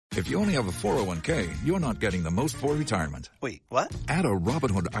If you only have a 401k, you're not getting the most for retirement. Wait, what? Add a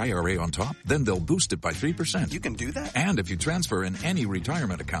Robinhood IRA on top, then they'll boost it by 3%. You can do that? And if you transfer in any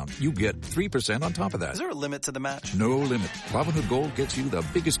retirement account, you get 3% on top of that. Is there a limit to the match? No limit. Robinhood Gold gets you the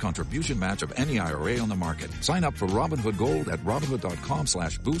biggest contribution match of any IRA on the market. Sign up for Robinhood Gold at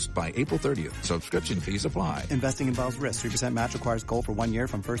Robinhood.com/boost by April 30th. Subscription fees apply. Investing involves risk. 3% match requires gold for 1 year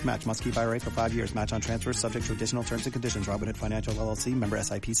from first match. Must keep IRA for 5 years. Match on transfers subject to additional terms and conditions. Robinhood Financial LLC, member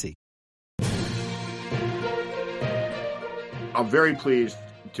SIPC. I'm very pleased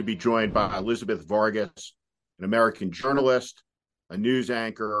to be joined by Elizabeth Vargas, an American journalist, a news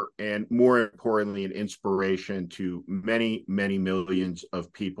anchor, and more importantly, an inspiration to many, many millions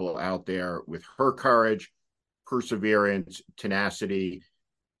of people out there with her courage, perseverance, tenacity.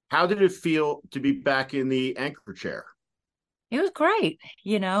 How did it feel to be back in the anchor chair? It was great.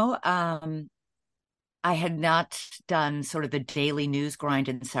 I had not done sort of the daily news grind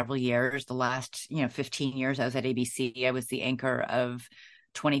in several years. The last, 15 years I was at ABC. I was the anchor of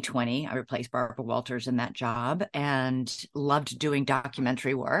 2020. I replaced Barbara Walters in that job and loved doing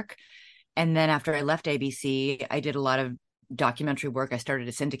documentary work. And then after I left ABC, I did a lot of documentary work. I started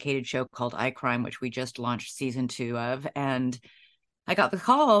a syndicated show called iCrime, which we just launched season 2 of. And I got the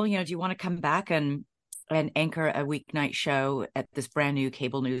call, do you want to come back and anchor a weeknight show at this brand new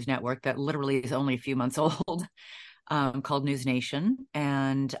cable news network that literally is only a few months old, called News Nation.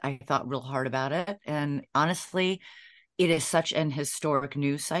 And I thought real hard about it. And honestly, it is such an historic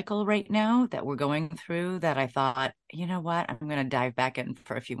news cycle right now that we're going through that I thought, you know what, I'm going to dive back in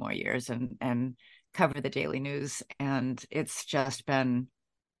for a few more years and cover the daily news. And it's just been,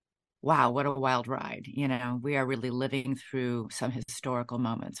 wow, what a wild ride. We are really living through some historical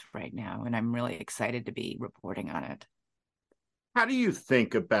moments right now, and I'm really excited to be reporting on it. How do you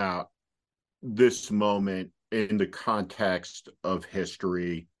think about this moment in the context of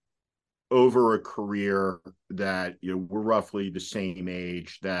history over a career that, we're roughly the same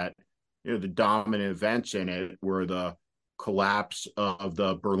age, that, the dominant events in it were the collapse of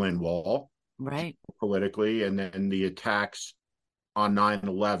the Berlin Wall, right, politically, and then the attacks on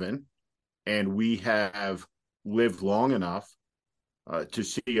 9/11. And we have lived long enough to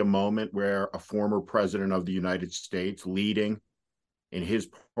see a moment where a former president of the United States, leading in his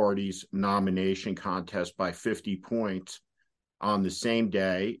party's nomination contest by 50 points, on the same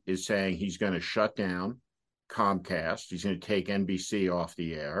day is saying he's going to shut down Comcast. He's going to take NBC off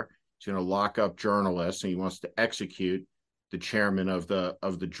the air. He's going to lock up journalists, and he wants to execute the chairman of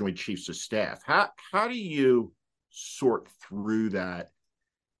the Joint Chiefs of Staff. How do you sort through that?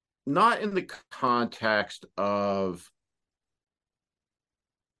 Not in the context of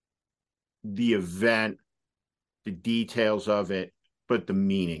the event, the details of it, but the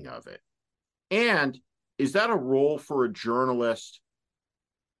meaning of it. And is that a role for a journalist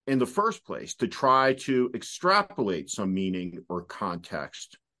in the first place, to try to extrapolate some meaning or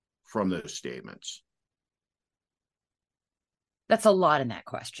context from those statements? That's a lot in that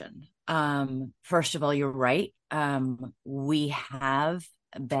question. First of all, you're right. We have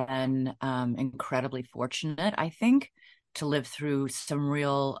been incredibly fortunate, I think, to live through some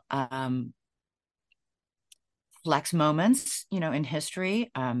real flex moments, in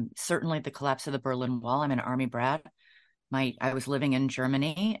history. Certainly the collapse of the Berlin Wall. I'm an Army brat. I was living in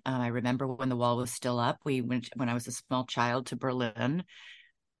Germany. I remember when the wall was still up. We went, when I was a small child, to Berlin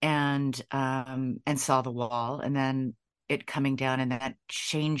and saw the wall, and then it coming down and that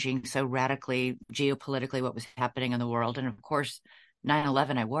changing so radically geopolitically what was happening in the world. And of course,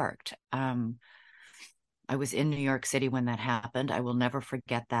 9/11, I worked. I was in New York City when that happened. I will never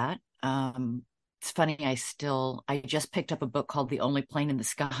forget that. It's funny, I just picked up a book called The Only Plane in the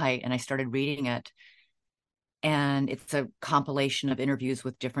Sky, and I started reading it. And it's a compilation of interviews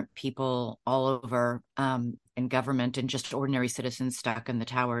with different people all over in government and just ordinary citizens stuck in the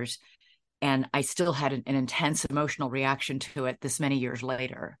towers. And I still had an intense emotional reaction to it this many years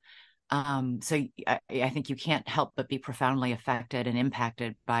later. So I think you can't help but be profoundly affected and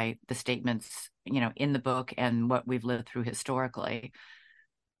impacted by the statements, in the book and what we've lived through historically.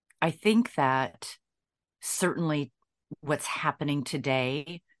 I think that certainly what's happening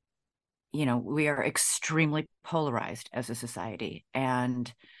today, we are extremely polarized as a society,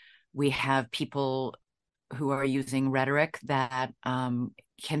 and we have people who are using rhetoric that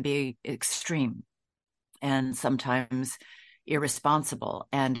can be extreme and sometimes irresponsible.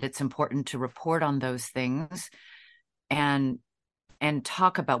 And it's important to report on those things and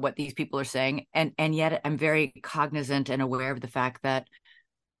talk about what these people are saying. And yet I'm very cognizant and aware of the fact that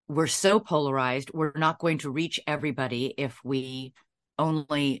we're so polarized, we're not going to reach everybody if we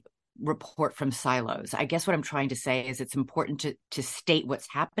only report from silos. I guess what I'm trying to say is it's important to state what's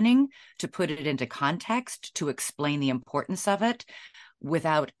happening, to put it into context, to explain the importance of it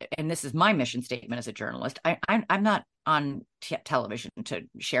without, and this is my mission statement as a journalist, I'm not on television to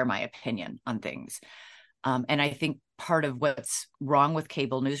share my opinion on things. And I think part of what's wrong with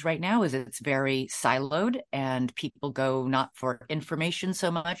cable news right now is it's very siloed, and people go not for information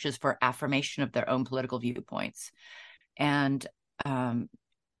so much as for affirmation of their own political viewpoints. And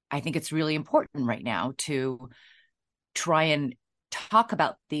I think it's really important right now to try and talk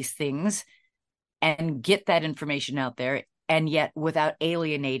about these things and get that information out there, and yet without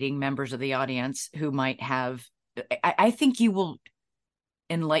alienating members of the audience who might have. I think you will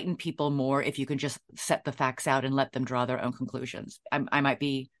enlighten people more if you can just set the facts out and let them draw their own conclusions. I might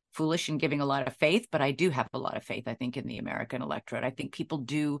be foolish in giving a lot of faith, but I do have a lot of faith, I think, in the American electorate. I think people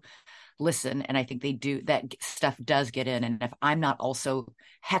do listen, and I think they do, that stuff does get in. And if I'm not also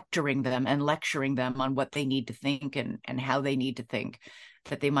hectoring them and lecturing them on what they need to think and how they need to think,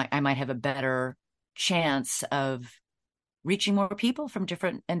 that I might have a better chance of reaching more people from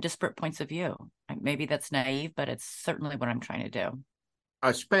different and disparate points of view. Maybe that's naive, but it's certainly what I'm trying to do.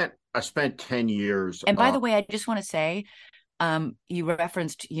 I spent 10 years. And by the way, I just want to say, you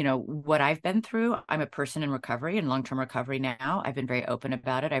referenced, what I've been through. I'm a person in recovery, in long-term recovery now. I've been very open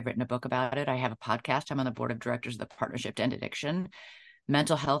about it. I've written a book about it. I have a podcast. I'm on the board of directors of the Partnership to End Addiction.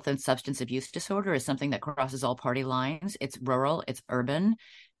 Mental health and substance abuse disorder is something that crosses all party lines. It's rural, it's urban,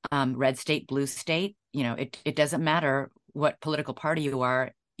 red state, blue state. It doesn't matter what political party you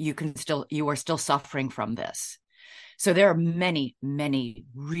are. You are still suffering from this. So there are many, many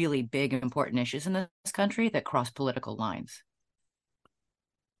really big, important issues in this country that cross political lines.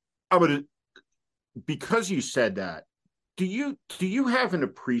 Because you said that, do you have an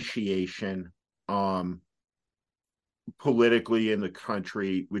appreciation politically in the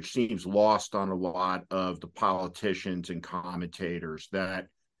country, which seems lost on a lot of the politicians and commentators, that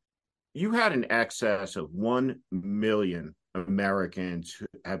you had an excess of 1 million Americans who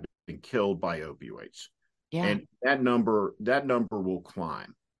have been killed by opioids? Yeah. And that number will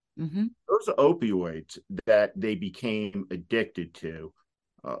climb. Mm-hmm. Those opioids that they became addicted to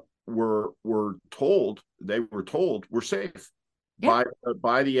were told were safe. Yeah.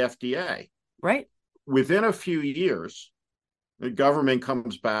 by the FDA. Right. Within a few years, the government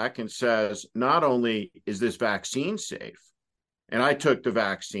comes back and says, not only is this vaccine safe, and I took the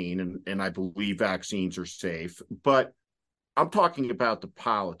vaccine and I believe vaccines are safe, but I'm talking about the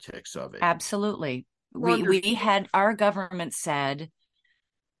politics of it. Absolutely. We had, our government said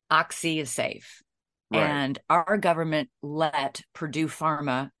Oxy is safe. Right. And our government let Purdue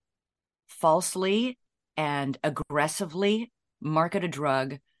Pharma falsely and aggressively market a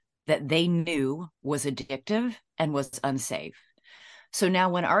drug that they knew was addictive and was unsafe. So now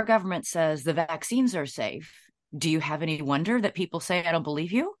when our government says the vaccines are safe, do you have any wonder that people say, I don't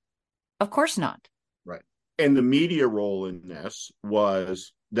believe you? Of course not. Right. And the media role in this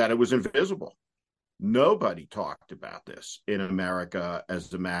was that it was invisible. Nobody talked about this in America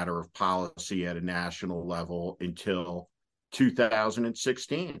as a matter of policy at a national level until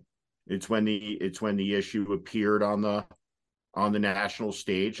 2016. It's when the issue appeared on the national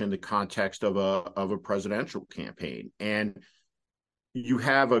stage in the context of a presidential campaign. And you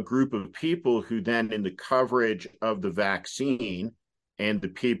have a group of people who then, in the coverage of the vaccine and the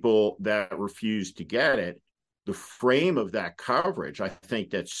people that refused to get it, the frame of that coverage, I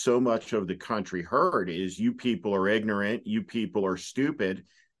think that so much of the country heard, is you people are ignorant, you people are stupid.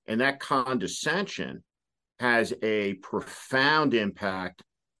 And that condescension has a profound impact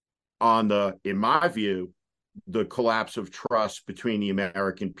on in my view, the collapse of trust between the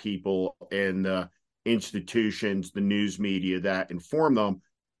American people and the institutions, the news media that inform them,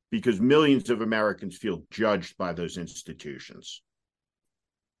 because millions of Americans feel judged by those institutions.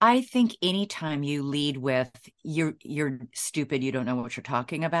 I think anytime you lead with you're stupid, you don't know what you're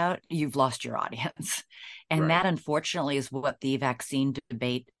talking about, you've lost your audience. And that, unfortunately, is what the vaccine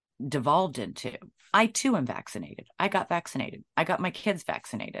debate devolved into. I too am vaccinated. I got vaccinated. I got my kids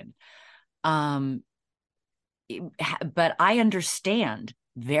vaccinated. But I understand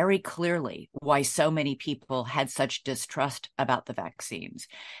very clearly why so many people had such distrust about the vaccines.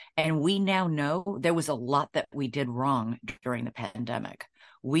 And we now know there was a lot that we did wrong during the pandemic.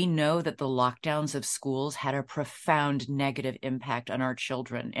 We know that the lockdowns of schools had a profound negative impact on our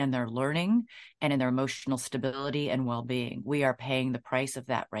children and their learning and in their emotional stability and well-being. We are paying the price of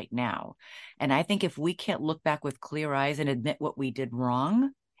that right now. And I think if we can't look back with clear eyes and admit what we did wrong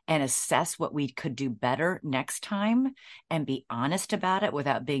and assess what we could do better next time and be honest about it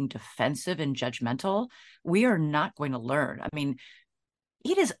without being defensive and judgmental, we are not going to learn. I mean,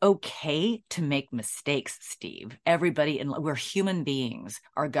 it is okay to make mistakes, Steve. We're human beings.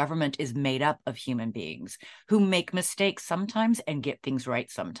 Our government is made up of human beings who make mistakes sometimes and get things right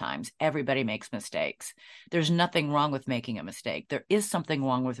sometimes. Everybody makes mistakes. There's nothing wrong with making a mistake. There is something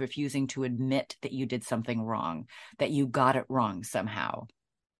wrong with refusing to admit that you did something wrong, that you got it wrong somehow.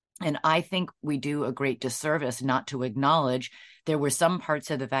 And I think we do a great disservice not to acknowledge there were some parts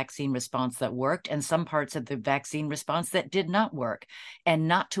of the vaccine response that worked and some parts of the vaccine response that did not work. And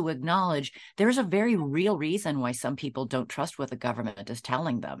not to acknowledge there's a very real reason why some people don't trust what the government is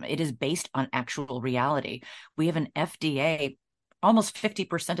telling them. It is based on actual reality. We have an FDA, almost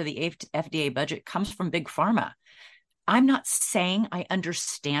 50% of the FDA budget comes from big pharma. I'm not saying I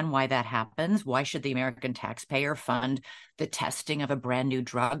understand why that happens. Why should the American taxpayer fund the testing of a brand new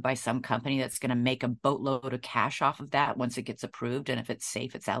drug by some company that's going to make a boatload of cash off of that once it gets approved? And if it's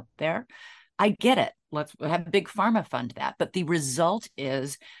safe, it's out there. I get it. Let's have big pharma fund that. But the result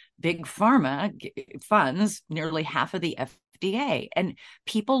is big pharma funds nearly half of the FDA. And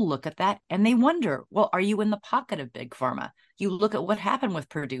people look at that and they wonder, well, are you in the pocket of big pharma? You look at what happened with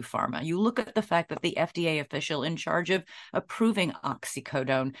Purdue Pharma. You look at the fact that the FDA official in charge of approving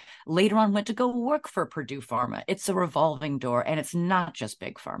oxycodone later on went to go work for Purdue Pharma. It's a revolving door, and it's not just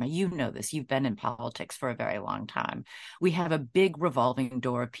big pharma. You know this. You've been in politics for a very long time. We have a big revolving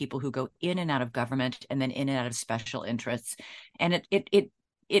door of people who go in and out of government and then in and out of special interests, and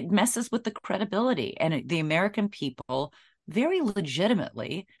it messes with the credibility. And the American people very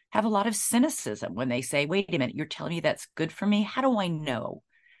legitimately have a lot of cynicism when they say, wait a minute, you're telling me that's good for me? How do I know?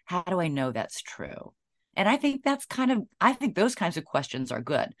 How do I know that's true? And I think I think those kinds of questions are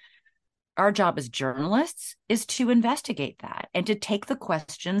good. Our job as journalists is to investigate that and to take the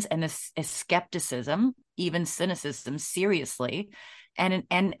questions and the skepticism, even cynicism, seriously, and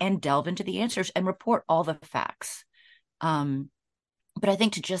delve into the answers and report all the facts. But I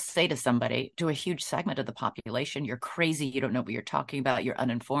think to just say to somebody, to a huge segment of the population, you're crazy, you don't know what you're talking about, you're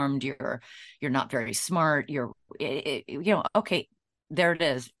uninformed, you're not very smart, okay, there it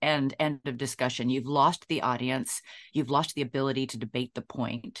is, and end of discussion. You've lost the audience, you've lost the ability to debate the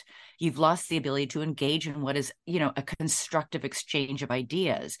point, you've lost the ability to engage in what is, a constructive exchange of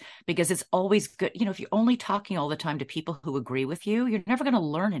ideas, because it's always good, if you're only talking all the time to people who agree with you, you're never going to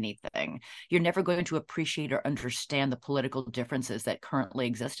learn anything. You're never going to appreciate or understand the political differences that currently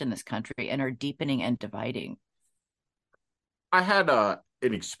exist in this country and are deepening and dividing. I had an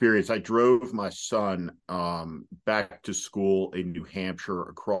experience. I drove my son back to school in New Hampshire,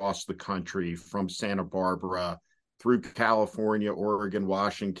 across the country from Santa Barbara through California, Oregon,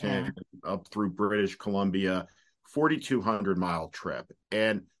 Washington, up through British Columbia, 4,200-mile trip.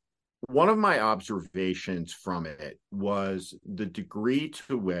 And one of my observations from it was the degree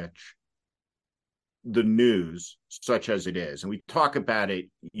to which the news, such as it is, and we talk about it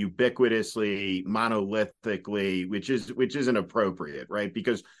ubiquitously, monolithically, which isn't appropriate, right?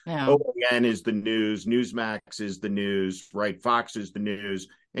 Because OAN is the news, Newsmax is the news, right? Fox is the news,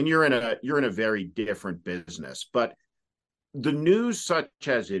 and you're in a very different business. But the news, such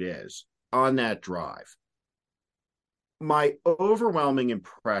as it is, on that drive, my overwhelming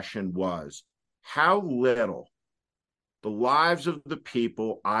impression was how little the lives of the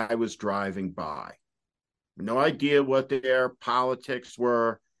people I was driving by, no idea what their politics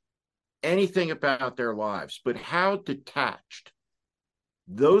were, anything about their lives, but how detached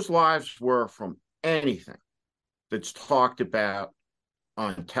those lives were from anything that's talked about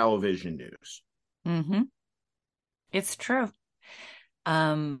on television news. Mm-hmm. It's true.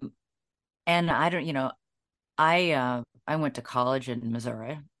 And I don't, I went to college in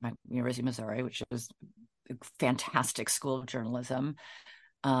Missouri, University of Missouri, which was a fantastic school of journalism.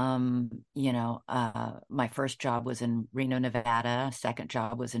 My first job was in Reno, Nevada. Second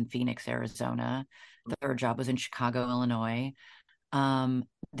job was in Phoenix, Arizona. Third job was in Chicago, Illinois.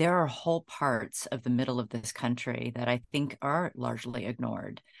 There are whole parts of the middle of this country that I think are largely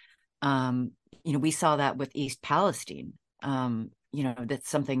ignored. We saw that with East Palestine. That's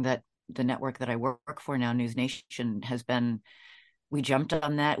something that the network that I work for now, News Nation, we jumped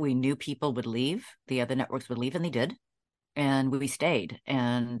on that. We knew people would leave. The other networks would leave, and they did. And we stayed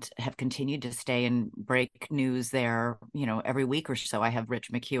and have continued to stay and break news there, every week or so. I have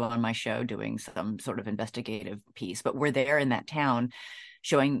Rich McHugh on my show doing some sort of investigative piece, but we're there in that town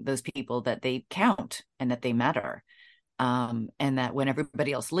showing those people that they count and that they matter. And that when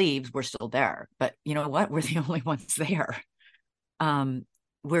everybody else leaves, we're still there. But you know what? We're the only ones there.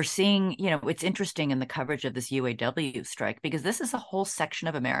 We're seeing, it's interesting in the coverage of this UAW strike, because this is a whole section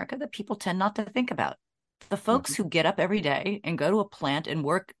of America that people tend not to think about. The folks who get up every day and go to a plant and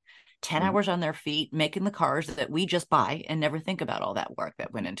work 10 Mhm. hours on their feet, making the cars that we just buy and never think about all that work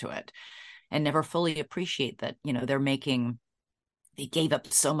that went into it and never fully appreciate that, they gave up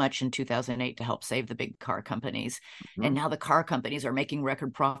so much in 2008 to help save the big car companies. And Mhm. now the car companies are making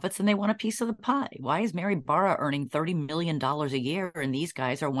record profits and they want a piece of the pie. Why is Mary Barra earning $30 million a year? And these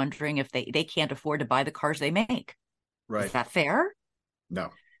guys are wondering if they can't afford to buy the cars they make. Is Right. that fair?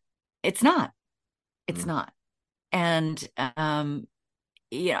 No. It's not. It's Mhm. not. And,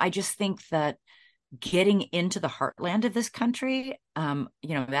 I just think that getting into the heartland of this country,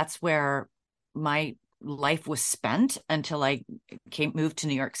 that's where my life was spent until I moved to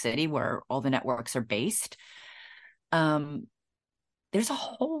New York City, where all the networks are based. Um, there's a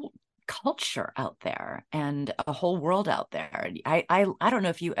whole culture out there and a whole world out there. I don't know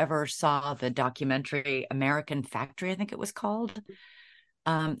if you ever saw the documentary American Factory, I think it was called.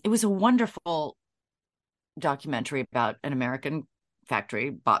 It was a wonderful documentary about an American factory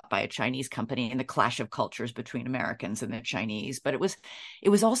bought by a Chinese company and the clash of cultures between Americans and the Chinese. But it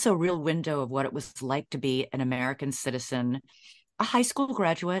was also a real window of what it was like to be an American citizen, a high school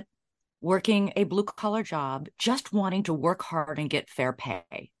graduate, working a blue collar job, just wanting to work hard and get fair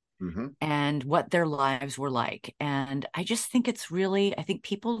pay, Mhm. and what their lives were like. And I just think I think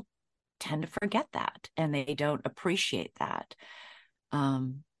people tend to forget that and they don't appreciate that.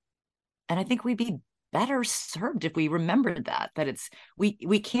 Um, and I think we'd be better served if we remembered that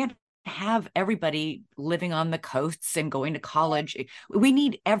we can't have everybody living on the coasts and going to college. We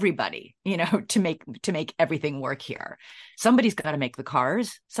need everybody, to make everything work here. Somebody's got to make the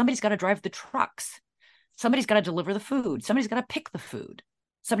cars, somebody's got to drive the trucks, somebody's got to deliver the food, somebody's got to pick the food,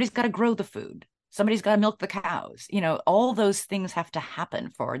 somebody's got to grow the food, somebody's got to milk the cows. All those things have to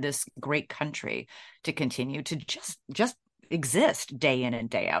happen for this great country to continue to just exist day in and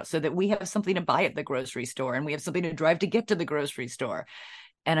day out, so that we have something to buy at the grocery store and we have something to drive to get to the grocery store.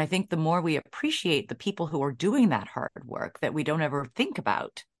 And I think the more we appreciate the people who are doing that hard work that we don't ever think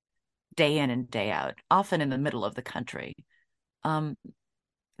about day in and day out, often in the middle of the country, um,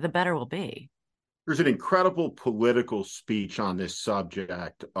 the better we'll be. There's an incredible political speech on this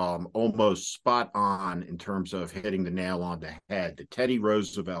subject, almost spot on in terms of hitting the nail on the head, that Teddy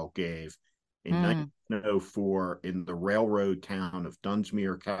Roosevelt gave in Mm, 1904 in the railroad town of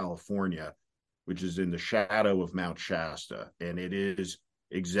Dunsmuir, California, which is in the shadow of Mount Shasta. And it is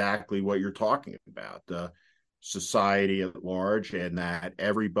exactly what you're talking about, the society at large, and that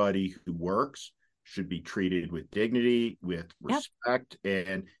everybody who works should be treated with dignity, with yep, respect,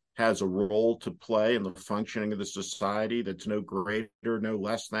 and has a role to play in the functioning of the society that's no greater, no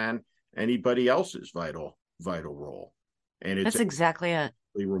less than anybody else's vital role. And it's that's exactly it.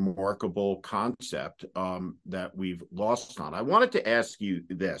 a remarkable concept that we've lost on. I wanted to ask you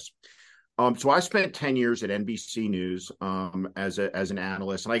this. So I spent 10 years at NBC News as an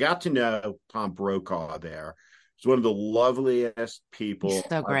analyst, and I got to know Tom Brokaw there. He's one of the loveliest He's people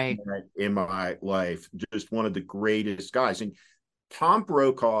so I've great. met in my life, just one of the greatest guys. And Tom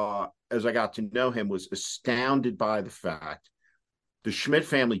Brokaw, as I got to know him, was astounded by the fact the Schmidt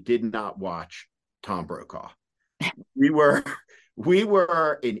family did not watch Tom Brokaw. We were we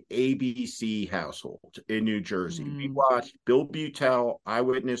were an ABC household in New Jersey. We Mm, watched Bill Butel,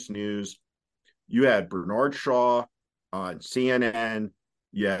 Eyewitness News. You had Bernard Shaw on CNN.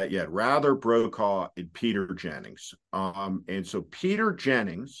 Yeah, you had Rather Brokaw and Peter Jennings. And so Peter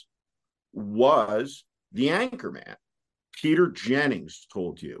Jennings was the anchor man. Peter Jennings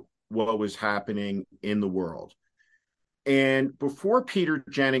told you what was happening in the world. And before Peter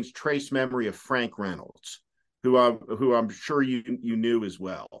Jennings, trace memory of Frank Reynolds, who I'm sure you knew as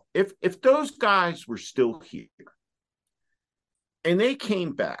well. If those guys were still here and they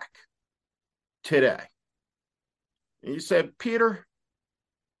came back today, and you said, Peter,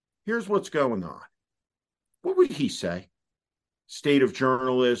 here's what's going on, what would he say? State of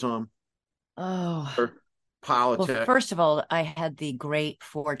journalism oh, or well, politics? first of all, I had the great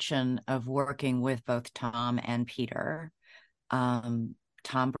fortune of working with both Tom and Peter. Um,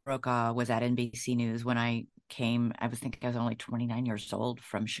 Tom Brokaw was at NBC News when I came. I was only 29 years old,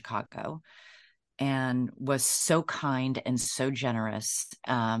 from Chicago, and was so kind and so generous.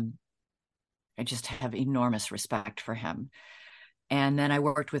 I just have enormous respect for him. And then I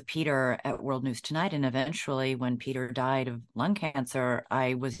worked with Peter at World News Tonight. And eventually, when Peter died of lung cancer,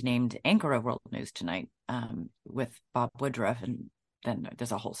 I was named anchor of World News Tonight, with Bob Woodruff. And then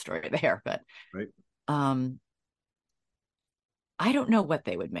there's a whole story there. But Right. um, I don't know what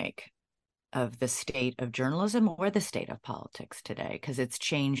they would make of the state of journalism or the state of politics today, because it's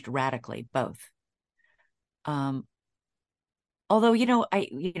changed radically, both. Um, Although,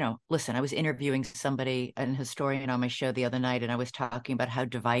 listen, I was interviewing somebody, an historian on my show the other night, and I was talking about how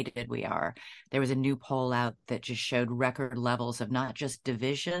divided we are. There was a new poll out that just showed record levels of not just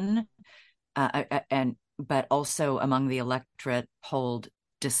division, but also among the electorate polled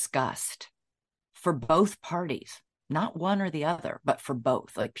disgust for both parties, not one or the other, but for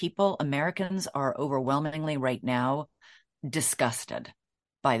both. Like Americans are overwhelmingly right now disgusted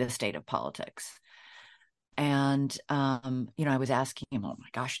by the state of politics. And, I was asking him, oh my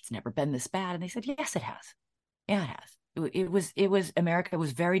gosh, it's never been this bad. And they said, yes, it has. Yeah, it has. America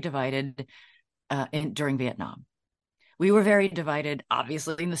was very divided during Vietnam. We were very divided,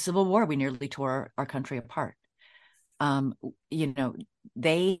 obviously, in the Civil War. We nearly tore our country apart.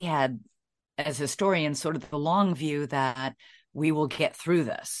 They had, as historians, sort of the long view that we will get through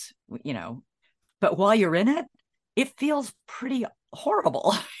this, but while you're in it, it feels pretty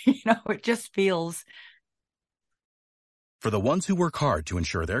horrible. It just feels. For the ones who work hard to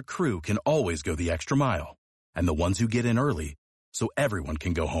ensure their crew can always go the extra mile, and the ones who get in early so everyone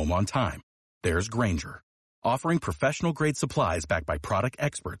can go home on time, there's Grainger, offering professional-grade supplies backed by product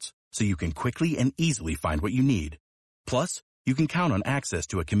experts so you can quickly and easily find what you need. Plus, you can count on access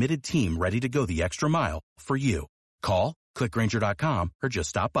to a committed team ready to go the extra mile for you. Call, click Grainger.com, or just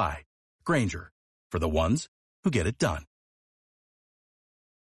stop by. Grainger, for the ones who get it done.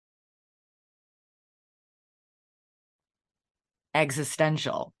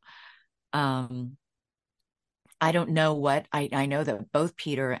 Existential. I don't know what I know that both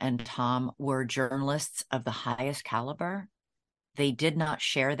Peter and Tom were journalists of the highest caliber. They did not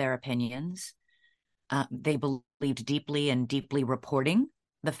share their opinions. They believed deeply in deeply reporting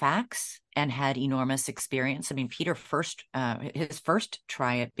the facts and had enormous experience. I mean, Peter his first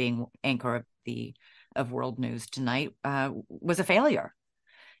try at being anchor of World News Tonight was a failure.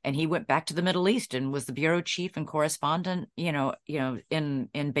 And he went back to the Middle East and was the bureau chief and correspondent,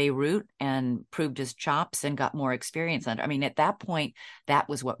 in Beirut, and proved his chops and got more experience. I mean, at that point, that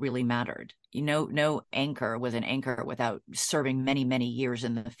was what really mattered. No anchor was an anchor without serving many, many years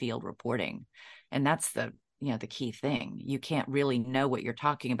in the field reporting. And that's the key thing. You can't really know what you're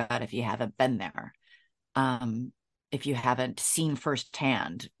talking about if you haven't been there. If you haven't seen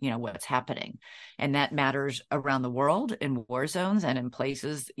firsthand, what's happening. And that matters around the world in war zones and in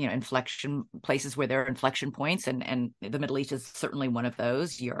places, places where there are inflection points. And the Middle East is certainly one of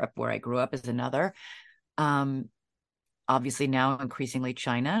those. Europe, where I grew up, is another. Obviously now increasingly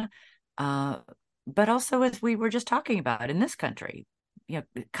China. But also, as we were just talking about, in this country,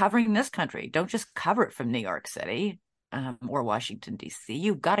 covering this country, don't just cover it from New York City or Washington, D.C.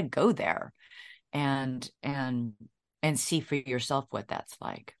 You've got to go there and see for yourself what that's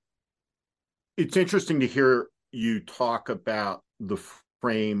like. It's interesting to hear you talk about the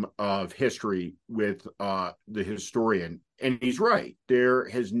frame of history with the historian. And he's right. There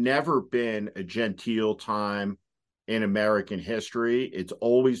has never been a genteel time in American history. It's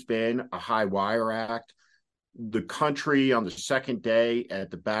always been a high wire act. The country on the second day at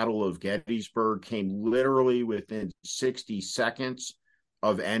the Battle of Gettysburg came literally within 60 seconds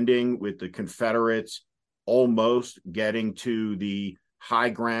of ending, with the Confederates almost getting to the high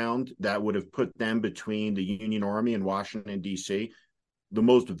ground that would have put them between the Union Army and Washington, D.C. The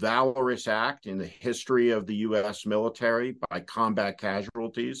most valorous act in the history of the U.S. military by combat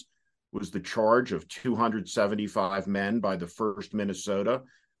casualties was the charge of 275 men by the 1st Minnesota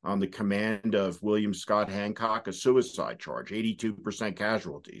on the command of William Scott Hancock, a suicide charge, 82%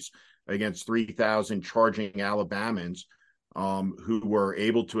 casualties against 3,000 charging Alabamans who were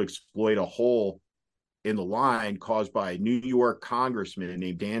able to exploit a hole in the line caused by a New York congressman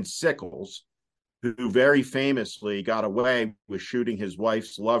named Dan Sickles, who very famously got away with shooting his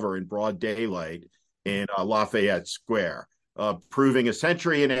wife's lover in broad daylight in Lafayette Square, proving a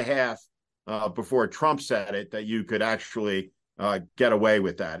century and a half before Trump said it that you could actually get away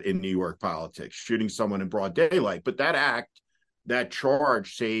with that in New York politics, shooting someone in broad daylight. But that act, that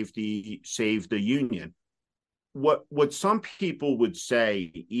charge, saved the Union. What some people would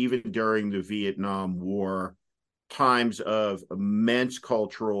say, even during the Vietnam War, times of immense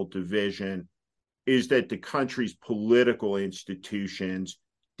cultural division, is that the country's political institutions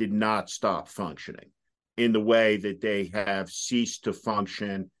did not stop functioning in the way that they have ceased to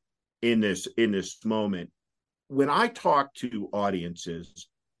function in this moment. When I talk to audiences,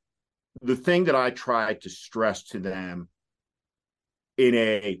 the thing that I try to stress to them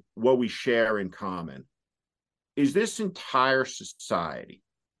in what we share in common is this entire society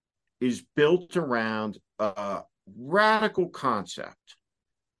is built around a radical concept,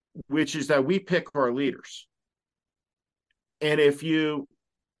 which is that we pick our leaders. And if you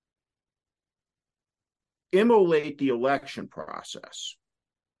immolate the election process.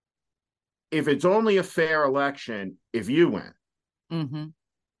 If it's only a fair election if you win. Mm-hmm.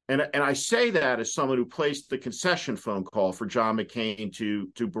 And I say that as someone who placed the concession phone call for John McCain to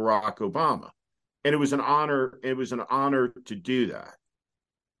Barack Obama. And it was an honor. It was an honor to do that.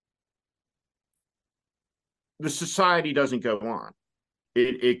 The society doesn't go on.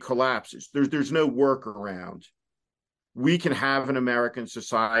 It collapses. There's no workaround. We can have an American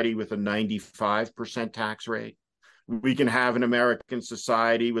society with a 95% tax rate. We can have an American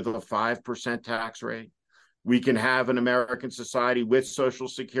society with a 5% tax rate. We can have an American society with Social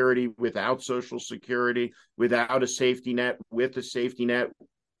Security, without Social Security, without a safety net, with a safety net,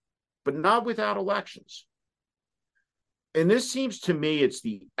 but not without elections. And this seems to me it's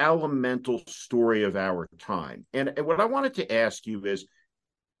the elemental story of our time. And what I wanted to ask you is,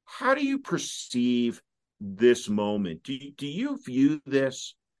 how do you perceive this moment? Do you view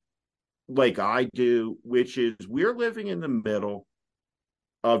this like I do, which is we're living in the middle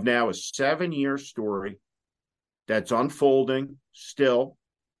of now a 7-year story that's unfolding still.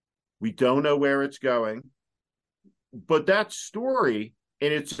 We don't know where it's going. But that story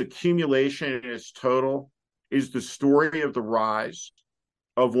in its accumulation, in its total, is the story of the rise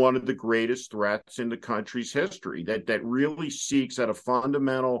of one of the greatest threats in the country's history that really seeks at a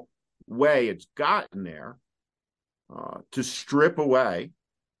fundamental way it's gotten there to strip away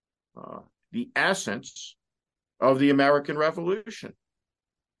the essence of the American Revolution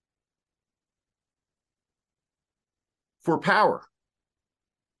for power.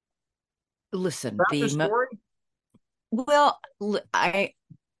 Listen, the story? Well, I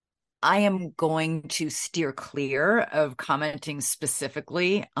am going to steer clear of commenting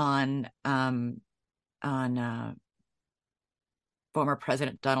specifically on former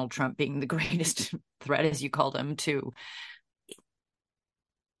President Donald Trump being the greatest threat, as you called him, to.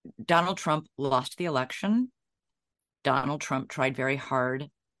 Donald Trump lost the election. Donald Trump tried very hard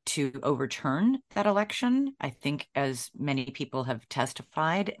to overturn that election. I think, as many people have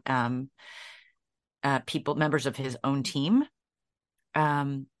testified, members of his own team,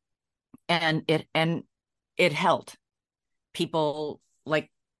 and it held. People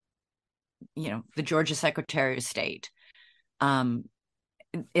like, the Georgia Secretary of State.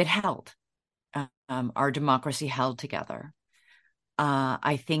 It held. Our democracy held together.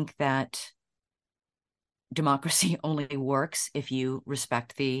 I think that democracy only works if you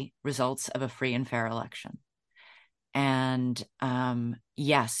respect the results of a free and fair election. And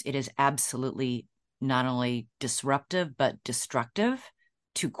yes, it is absolutely not only disruptive, but destructive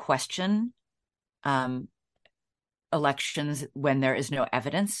to question elections when there is no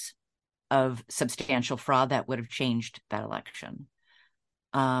evidence of substantial fraud that would have changed that election.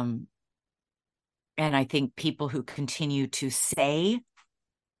 And I think people who continue to say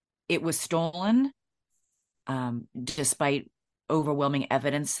it was stolen, despite overwhelming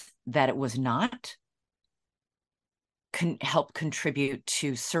evidence that it was not, can help contribute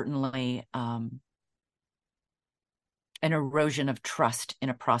to certainly an erosion of trust in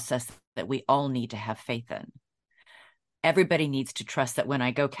a process that we all need to have faith in. Everybody needs to trust that when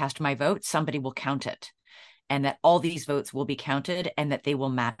I go cast my vote, somebody will count it, and that all these votes will be counted, and that they will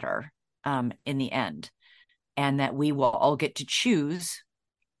matter in the end, and that we will all get to choose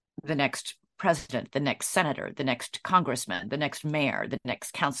the next president, the next senator, the next congressman, the next mayor, the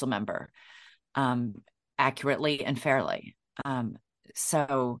next council member, accurately and fairly.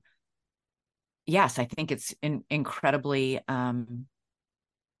 So yes, I think it's incredibly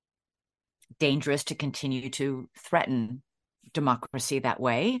dangerous to continue to threaten democracy that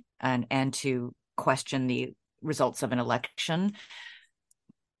way, and to question the results of an election.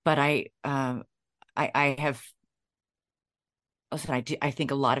 But I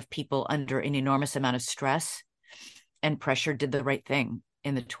think a lot of people under an enormous amount of stress and pressure did the right thing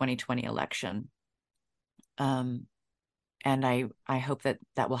in the 2020 election. And I hope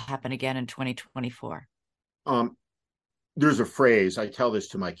that will happen again in 2024. There's a phrase, I tell this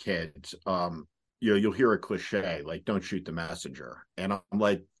to my kids, you'll hear a cliche, like, don't shoot the messenger. And I'm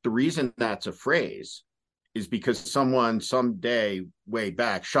like, the reason that's a phrase is because someone someday way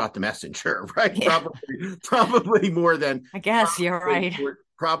back shot the messenger, right? Yeah. Probably more than, I guess you're right.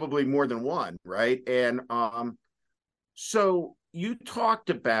 Probably more than one, right? And so you talked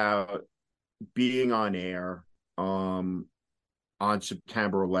about being on air on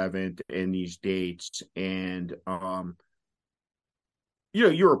September 11th and these dates, and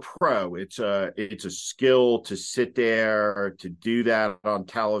you're a pro. It's a skill to sit there, to do that on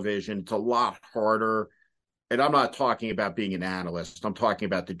television. It's a lot harder. And I'm not talking about being an analyst. I'm talking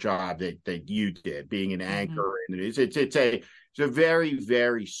about the job that you did, being an anchor. And it's a very,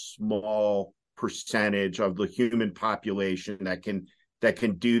 very small percentage of the human population that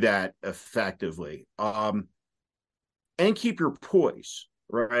can do that effectively. And keep your poise,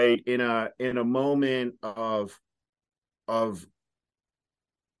 right? In a moment of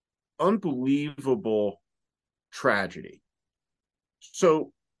unbelievable tragedy.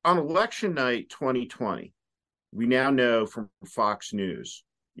 So on election night 2020, we now know from Fox News,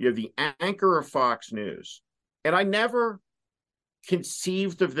 you have the anchor of Fox News. And I never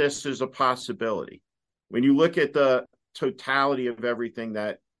conceived of this as a possibility. When you look at the totality of everything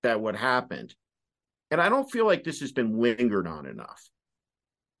that would happen, and I don't feel like this has been lingered on enough.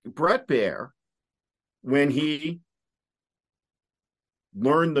 Bret Baier, when he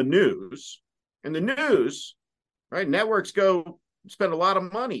learned the news, and the news, right, networks go spend a lot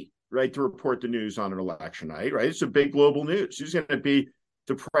of money, right, to report the news on an election night, right? It's a big global news. Who's going to be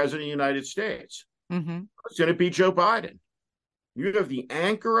the president of the United States? Mm-hmm. It's going to be Joe Biden. You have the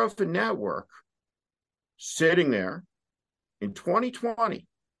anchor of the network sitting there in 2020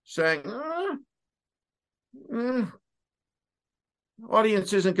 saying,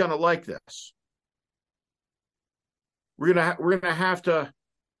 audience isn't going to like this. We're gonna have to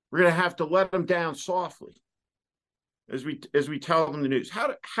let them down softly as we tell them the news.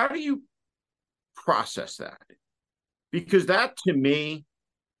 How do you process that? Because that to me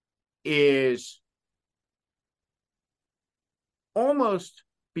is almost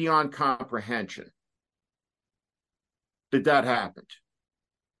beyond comprehension that happened.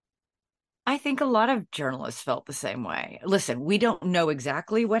 I think a lot of journalists felt the same way. Listen, we don't know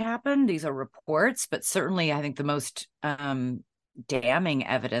exactly what happened. These are reports, but certainly I think the most damning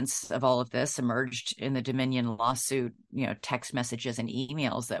evidence of all of this emerged in the Dominion lawsuit, text messages and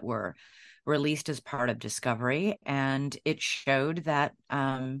emails that were released as part of discovery. And it showed that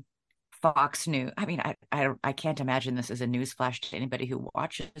Fox News, I mean, I can't imagine this as a newsflash to anybody who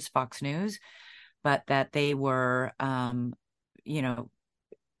watches Fox News, but that they were,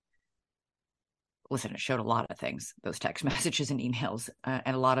 listen, it showed a lot of things, those text messages and emails,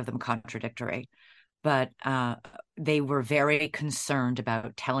 and a lot of them contradictory. But they were very concerned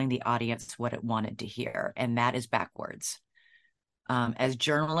about telling the audience what it wanted to hear, and that is backwards. As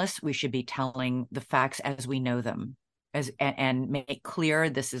journalists, we should be telling the facts as we know them, and make clear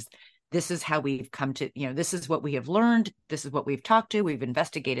this is how we've come to, this is what we have learned, this is what we've talked to, we've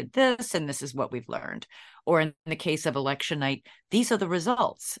investigated this, and this is what we've learned. Or in the case of election night, these are the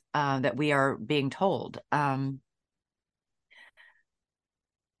results that we are being told.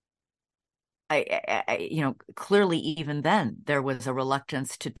 Clearly even then there was a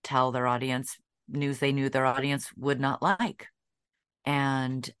reluctance to tell their audience news they knew their audience would not like.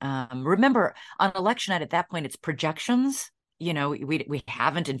 And remember, on election night at that point, it's projections. We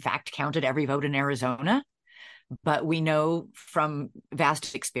haven't in fact counted every vote in Arizona, but we know from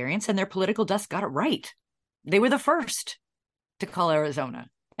vast experience, and their political desk got it right. They were the first to call Arizona,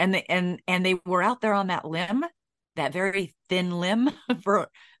 and they were out there on that limb, that very thin limb, for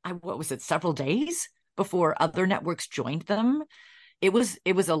what was it, several days before other networks joined them. It was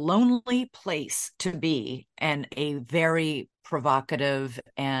a lonely place to be, and a very provocative,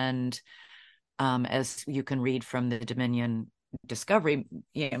 and as you can read from the Dominion discovery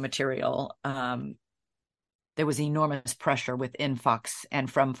material, there was enormous pressure within Fox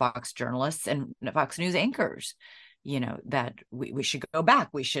and from Fox journalists and Fox News anchors, that we should go back.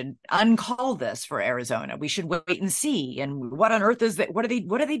 We should uncall this for Arizona. We should wait and see. And what on earth is that? What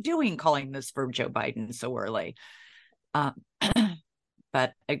are they doing calling this for Joe Biden so early?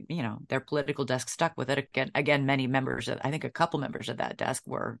 But their political desk stuck with it. Again, many members, I think a couple members of that desk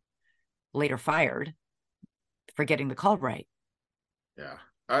were later fired for getting the call right. Yeah.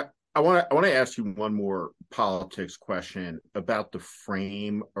 I want to ask you one more politics question about the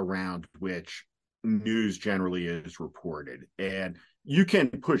frame around which news generally is reported. And you can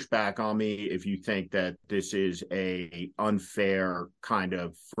push back on me if you think that this is a unfair kind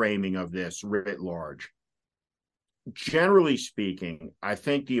of framing of this writ large. Generally speaking, I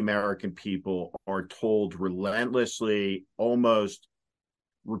think the American people are told relentlessly, almost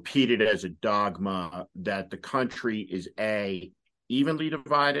repeated as a dogma, that the country is evenly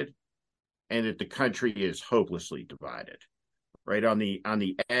divided, and that the country is hopelessly divided, right on the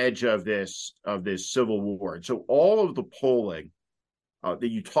edge of this civil war. And so all of the polling that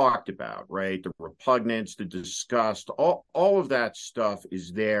you talked about, right, the repugnance, the disgust, all of that stuff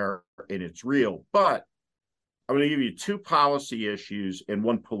is there and it's real. But I'm going to give you two policy issues and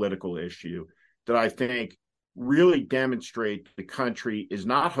one political issue that I think really demonstrate the country is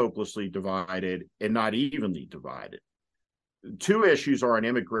not hopelessly divided and not evenly divided. Two issues are on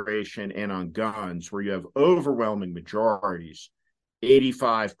immigration and on guns, where you have overwhelming majorities,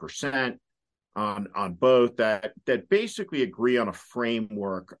 85%, on both that basically agree on a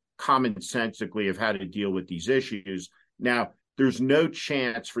framework commonsensically of how to deal with these issues. Now, there's no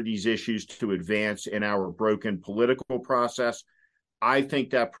chance for these issues to advance in our broken political process. I think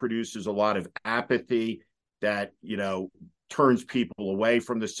that produces a lot of apathy that, turns people away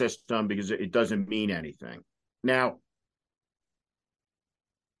from the system because it doesn't mean anything. Now,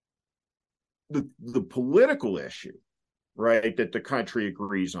 the political issue, right, that the country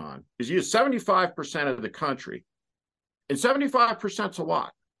agrees on is 75% of the country, and 75% is a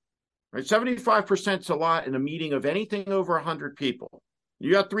lot, right? 75% is a lot in a meeting of anything over 100 people.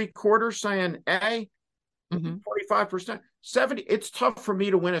 You got 3/4 saying A, 45%, 70. It's tough for me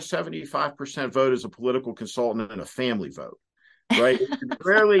to win a 75% vote as a political consultant in a family vote, right?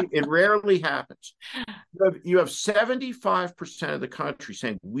 It rarely happens. You have 75% of the country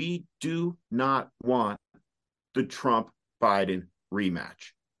saying we do not want the Trump-Biden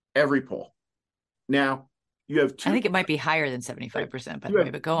rematch. Every poll. Now, you have I think it might be higher than 75%, by the way,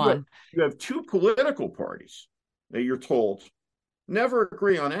 but go on. You have two political parties that you're told never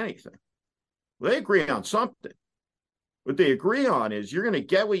agree on anything. They agree on something. What they agree on is you're going to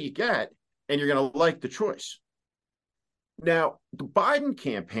get what you get, and you're going to like the choice. Now, the Biden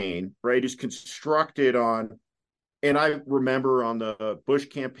campaign, right, is constructed on, and I remember on the Bush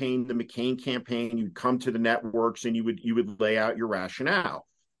campaign, the McCain campaign, you'd come to the networks and you would lay out your rationale,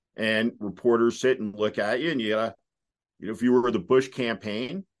 and reporters sit and look at you, and if you were the Bush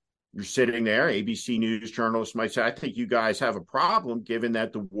campaign, you're sitting there, ABC News journalists might say, I think you guys have a problem given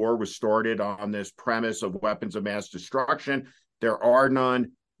that the war was started on this premise of weapons of mass destruction. There are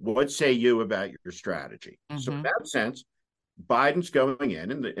none. What say you about your strategy? So in that sense, Biden's going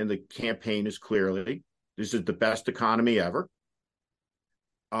in, and the campaign is clearly, this is the best economy ever.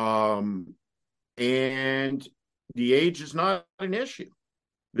 And the age is not an issue.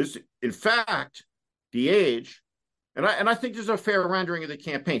 In fact, the age, and I think this is a fair rendering of the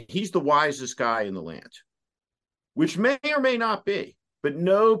campaign, he's the wisest guy in the land, which may or may not be, but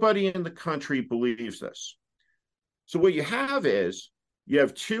nobody in the country believes this. So what you have is, you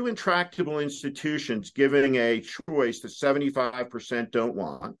have two intractable institutions giving a choice that 75% don't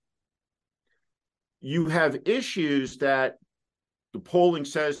want. You have issues that the polling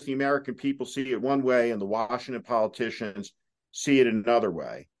says the American people see it one way and the Washington politicians see it another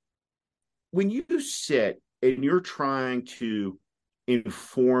way. When you sit and you're trying to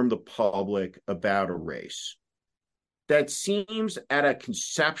inform the public about a race, that seems at a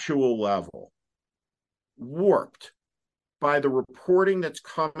conceptual level warped by the reporting that's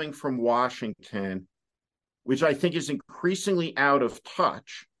coming from Washington, which I think is increasingly out of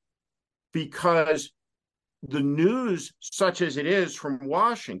touch, because the news, such as it is from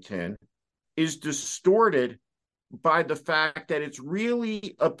Washington, is distorted by the fact that it's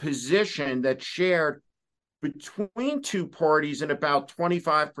really a position that's shared between two parties in about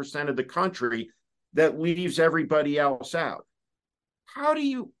 25% of the country that leaves everybody else out. How do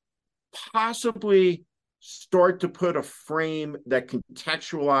you possibly start to put a frame that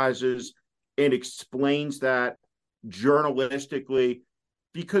contextualizes and explains that journalistically?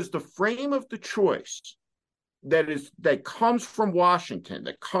 Because the frame of the choice that comes from Washington,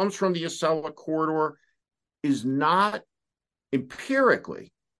 that comes from the Acela corridor, is not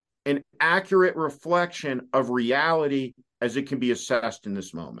empirically an accurate reflection of reality as it can be assessed in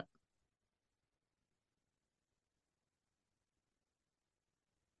this moment.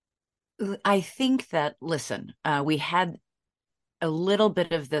 I think that, listen, we had a little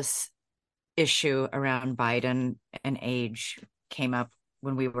bit of this issue around Biden and age came up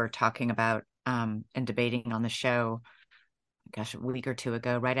when we were talking about and debating on the show, a week or two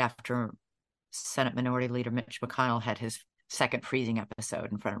ago, right after Senate Minority Leader Mitch McConnell had his second freezing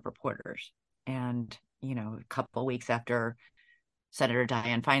episode in front of reporters. And, a couple of weeks after Senator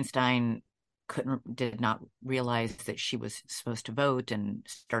Dianne Feinstein did not realize that she was supposed to vote and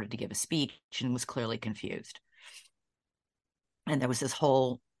started to give a speech and was clearly confused. And there was this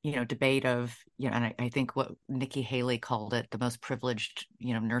whole, debate of, and I think what Nikki Haley called it, the most privileged,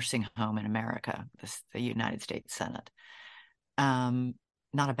 nursing home in America, the United States Senate.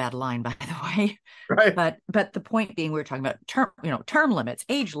 Not a bad line, by the way. Right. But the point being, we were talking about term limits,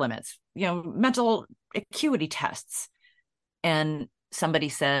 age limits, mental acuity tests. And somebody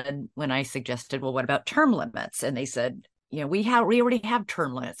said, when I suggested, well, what about term limits? And they said, we already have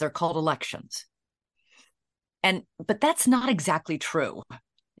term limits. They're called elections. But that's not exactly true.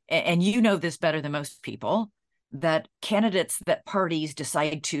 And you know this better than most people, that candidates that parties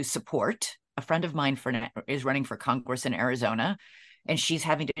decide to support, a friend of mine is running for Congress in Arizona. And she's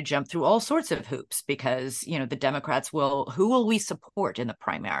having to jump through all sorts of hoops because, the Democrats who will we support in the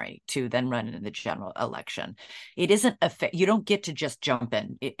primary to then run in the general election? It isn't you don't get to just jump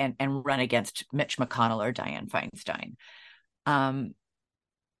in and run against Mitch McConnell or Dianne Feinstein. And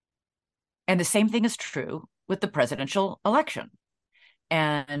the same thing is true with the presidential election.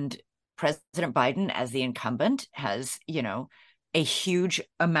 And President Biden, as the incumbent, has, a huge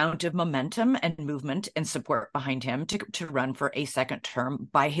amount of momentum and movement and support behind him to run for a second term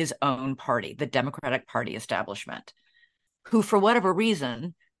by his own party, the Democratic Party establishment, who, for whatever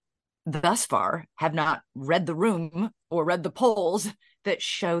reason, thus far have not read the room or read the polls that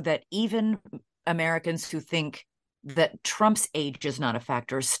show that even Americans who think that Trump's age is not a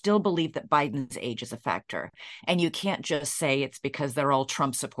factor still believe that Biden's age is a factor. And you can't just say it's because they're all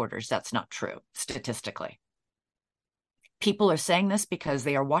Trump supporters. That's not true statistically. People are saying this because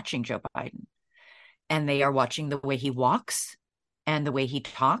they are watching Joe Biden, and they are watching the way he walks and the way he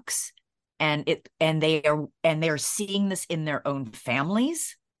talks, and they're seeing this in their own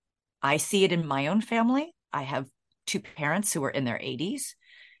families. I see it in my own family. I have two parents who are in their 80s.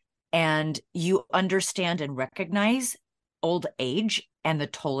 And you understand and recognize old age and the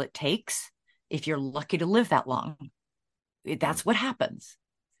toll it takes if you're lucky to live that long. That's what happens.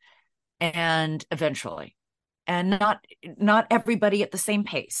 And eventually, and not everybody at the same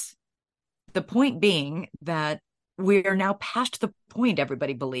pace. The point being that we are now past the point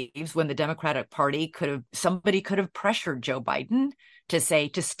everybody believes when the Democratic Party somebody could have pressured Joe Biden to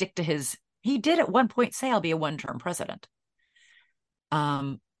stick to he did at one point say, I'll be a one-term president.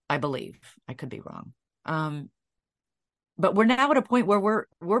 I believe. I could be wrong. But we're now at a point where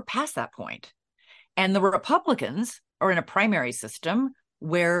we're past that point. And the Republicans are in a primary system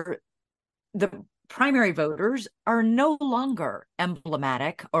where the primary voters are no longer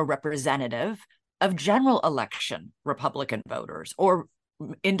emblematic or representative of general election Republican voters or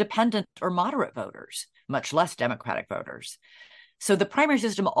independent or moderate voters, much less Democratic voters. So the primary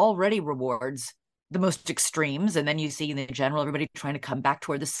system already rewards the most extremes, and then you see in the general everybody trying to come back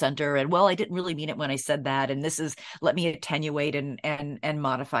toward the center, and I didn't really mean it when I said that, and let me attenuate and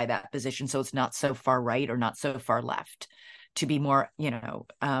modify that position so it's not so far right or not so far left, to be more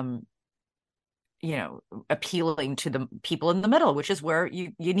appealing to the people in the middle, which is where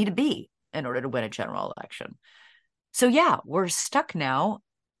you need to be in order to win a general election. So yeah, we're stuck now.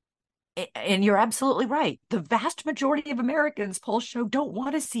 And you're absolutely right. The vast majority of Americans, polls show, don't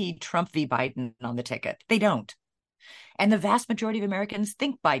want to see Trump v. Biden on the ticket. They don't. And the vast majority of Americans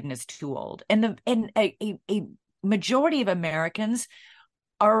think Biden is too old. And a majority of Americans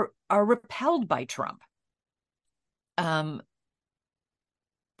are repelled by Trump. Or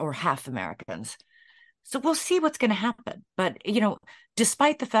half Americans. So we'll see what's going to happen. But,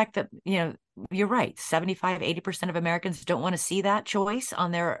 despite the fact that, you're right, 75-80% of Americans don't want to see that choice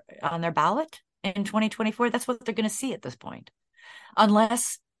on their ballot in 2024. That's what they're going to see at this point,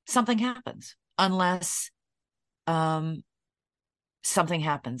 unless something happens. Unless something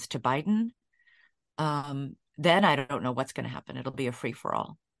happens to Biden, then I don't know what's going to happen. It'll be a free for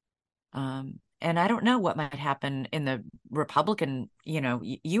all. And I don't know what might happen in the Republican.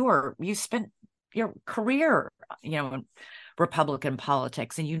 You spent your career, in Republican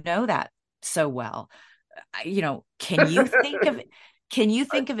politics, and you know that so well. Can you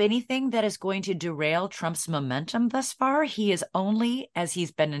think of anything that is going to derail Trump's momentum thus far? As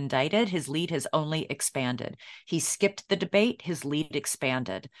he's been indicted, his lead has only expanded. He skipped the debate, his lead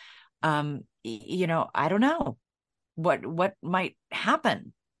expanded. I don't know what might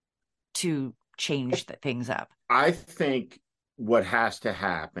happen to change things up. I think what has to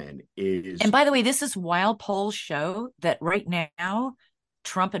happen is, and by the way, this is while polls show that right now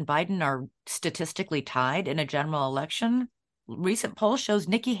Trump and Biden are statistically tied in a general election. Recent poll shows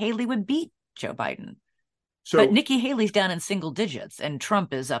Nikki Haley would beat Joe Biden. But Nikki Haley's down in single digits and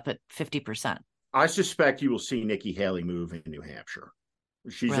Trump is up at 50%. I suspect you will see Nikki Haley move in New Hampshire.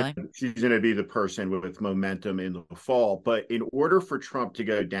 She's going to be the person with momentum in the fall. But in order for Trump to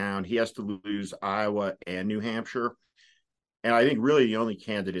go down, he has to lose Iowa and New Hampshire. And I think really the only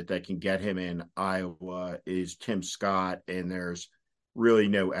candidate that can get him in Iowa is Tim Scott. And there's really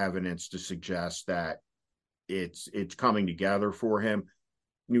no evidence to suggest that it's coming together for him.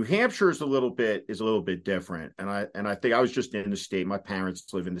 New Hampshire is a little bit different. And I think I was just in the state. My parents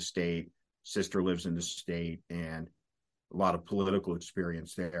live in the state. Sister lives in the state, and a lot of political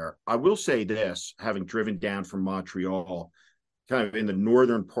experience there. I will say this, having driven down from Montreal, kind of in the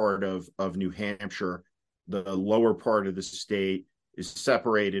northern part of New Hampshire, the lower part of the state is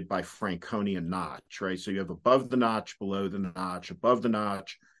separated by Franconia Notch, right? So you have above the notch, below the notch. Above the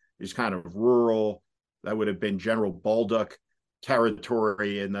notch is kind of rural. That would have been General Baldock.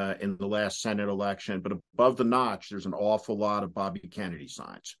 territory in the last Senate election, but above the notch, there's an awful lot of Bobby Kennedy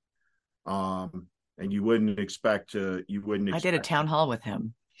signs. And you wouldn't expect I did a town hall with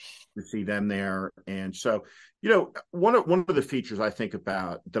him to see them there. And so, one of the features I think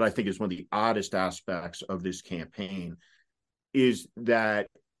about that I think is one of the oddest aspects of this campaign is that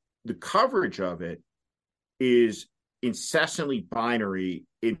the coverage of it is incessantly binary,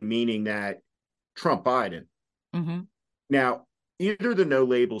 in meaning that Trump Biden. Mm-hmm. Now, either the no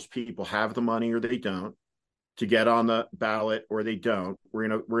labels people have the money or they don't to get on the ballot, or they don't.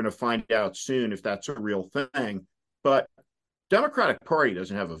 We're gonna find out soon if that's a real thing. But Democratic Party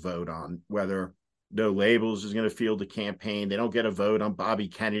doesn't have a vote on whether no labels is going to field the campaign. They don't get a vote on Bobby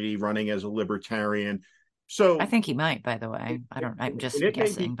Kennedy running as a libertarian. So I think he might, by the way. I'm just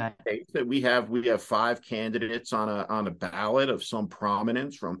guessing, but that we have 5 candidates on a ballot of some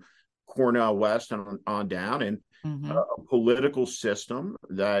prominence from Cornel West and on down, and a political system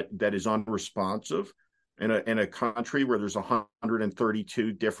that is unresponsive in a country where there's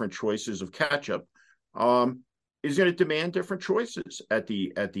 132 different choices of ketchup. Is going to demand different choices at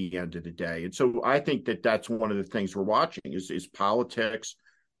the end of the day. And so I think that's one of the things we're watching is politics.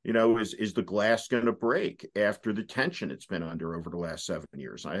 Is the glass going to break after the tension it's been under over the last 7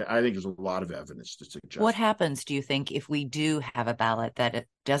 years? I think there's a lot of evidence to suggest. What happens, do you think, if we do have a ballot that it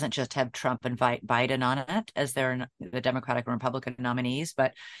doesn't just have Trump and Biden on it as the Democratic and Republican nominees,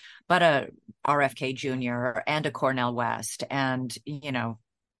 but a RFK Jr. and a Cornel West, and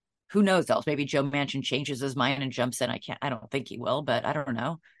who knows else? Maybe Joe Manchin changes his mind and jumps in. I don't think he will, but I don't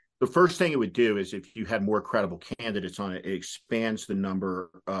know. The first thing it would do is, if you had more credible candidates on it, it expands the number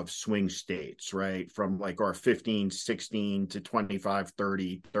of swing states, right? From like our 15, 16 to 25,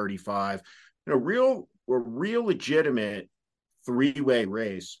 30, 35. A real legitimate 3-way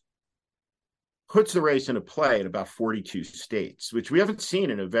race puts the race into play in about 42 states, which we haven't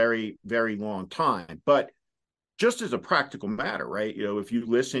seen in a very, very long time. But just as a practical matter, right? If you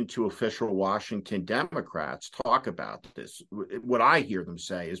listen to official Washington Democrats talk about this, what I hear them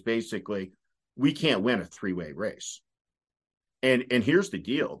say is basically, we can't win a 3-way race. And here's the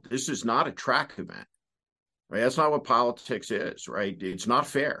deal. This is not a track event, right? That's not what politics is, right? It's not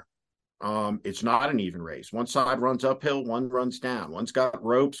fair. It's not an even race. One side runs uphill, one runs down. One's got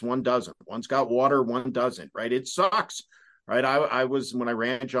ropes, one doesn't. One's got water, one doesn't, right? It sucks. Right, I was, when I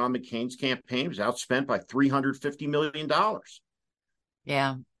ran John McCain's campaign, was outspent by $350 million.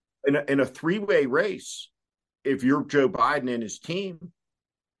 Yeah, in a 3-way race, if you're Joe Biden and his team,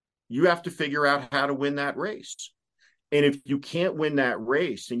 you have to figure out how to win that race. And if you can't win that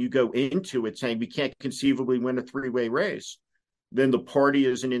race, and you go into it saying we can't conceivably win a 3-way race, then the party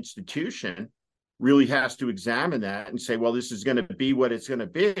as an institution really has to examine that and say, well, this is going to be what it's going to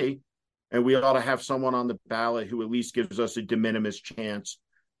be. And we ought to have someone on the ballot who at least gives us a de minimis chance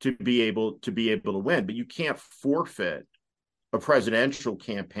to be able to win. But you can't forfeit a presidential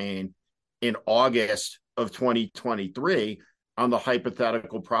campaign in August of 2023 on the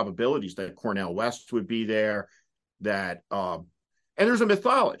hypothetical probabilities that Cornel West would be there, that and there's a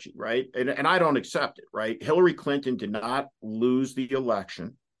mythology, right? And I don't accept it, right? Hillary Clinton did not lose the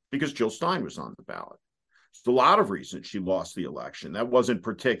election because Jill Stein was on the ballot. There's a lot of reasons she lost the election. That wasn't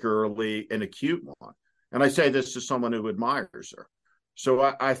particularly an acute one. And I say this to someone who admires her.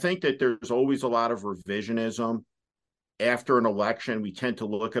 So I think that there's always a lot of revisionism after an election. We tend to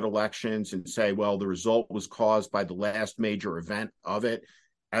look at elections and say, well, the result was caused by the last major event of it,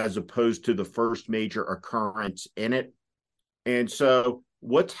 as opposed to the first major occurrence in it. And so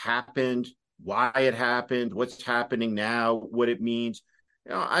what's happened, why it happened, what's happening now, what it means,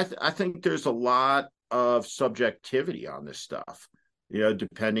 I think there's a lot of subjectivity on this stuff,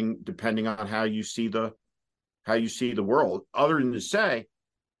 depending on how you see the world. Other than to say,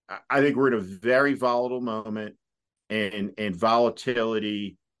 I think we're in a very volatile moment, and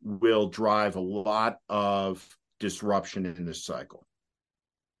volatility will drive a lot of disruption in this cycle,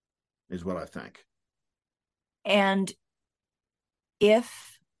 is what I think. And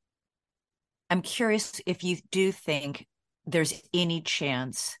I'm curious if you do think there's any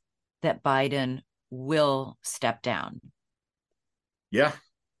chance that Biden will step down. Yeah,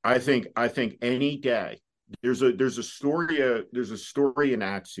 I think any day. There's a story in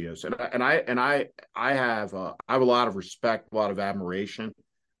Axios, and I have a lot of respect, a lot of admiration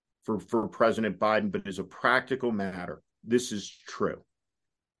for President Biden, but as a practical matter, this is true.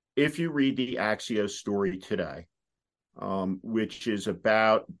 If you read the Axios story today, which is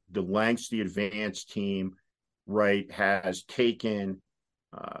about the lengths the advance team, right, has taken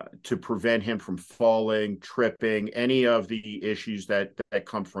to prevent him from falling, tripping, any of the issues that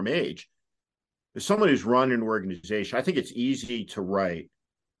come from age. as someone who's run an organization, I think it's easy to write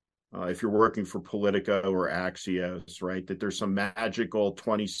if you're working for Politico or Axios, right, that there's some magical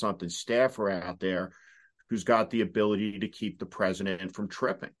 20-something staffer out there who's got the ability to keep the president from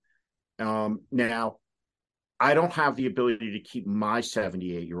tripping. Now, I don't have the ability to keep my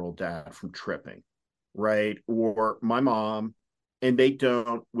 78-year-old dad from tripping, right, or my mom, and they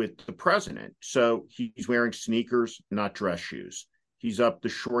don't with the president. So he's wearing sneakers, not dress shoes. He's up the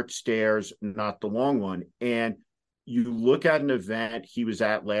short stairs, not the long one. And you look at an event he was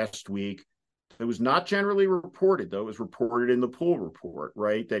at last week. It was not generally reported, though. It was reported in the pool report,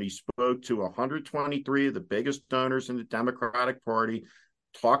 right, that he spoke to 123 of the biggest donors in the Democratic Party,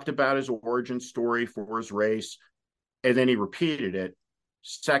 talked about his origin story for his race, and then he repeated it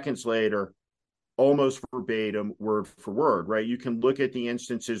seconds later, almost verbatim, word for word, right? You can look at the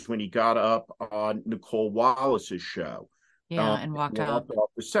instances when he got up on Nicole Wallace's show. And walked out. Off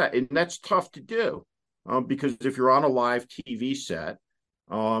the set. And that's tough to do because if you're on a live TV set,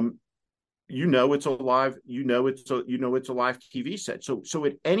 it's a live TV set. So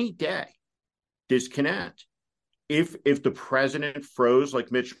at any day, disconnect. If the president froze like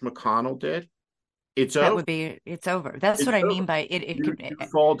Mitch McConnell did, it's over. It's over. That's what I mean by it. You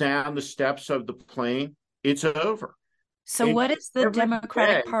fall down the steps of the plane, it's over. So what is the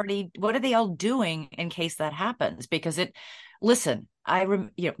Democratic Party? What are they all doing in case that happens? Because Mitch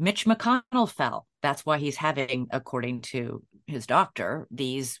McConnell fell. That's why he's having, according to his doctor,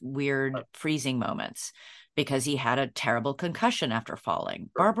 these weird freezing moments because he had a terrible concussion after falling.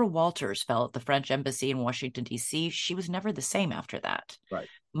 Right. Barbara Walters fell at the French embassy in Washington, D.C. She was never the same after that. Right.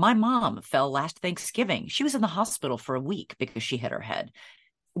 My mom fell last Thanksgiving. She was in the hospital for a week because she hit her head.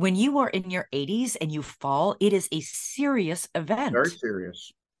 When you are in your 80s and you fall, it is a serious event. Very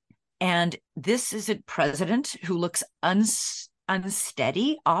serious. And this is a president who looks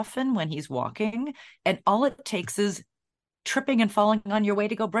unsteady often when he's walking. And all it takes is tripping and falling on your way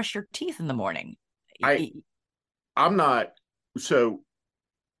to go brush your teeth in the morning. I'm not. So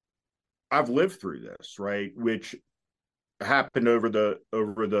I've lived through this, right? Which happened over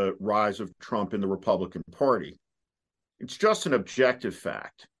the rise of Trump in the Republican Party. It's just an objective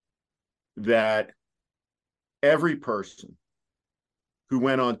fact that every person who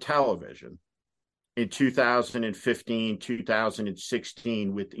went on television in 2015,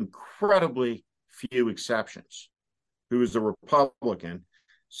 2016, with incredibly few exceptions, who was a Republican,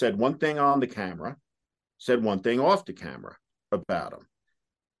 said one thing on the camera, said one thing off the camera about him.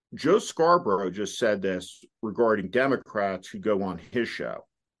 Joe Scarborough just said this regarding Democrats who go on his show.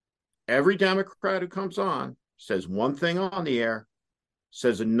 Every Democrat who comes on says one thing on the air,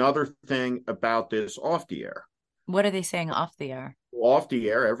 says another thing about this off the air. What are they saying off the air? Off the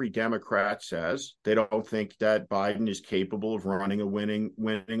air, every Democrat says they don't think that Biden is capable of running a winning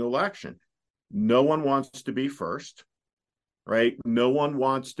election. No one wants to be first, right? No one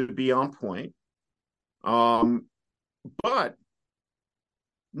wants to be on point. But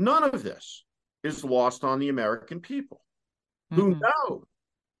none of this is lost on the American people who know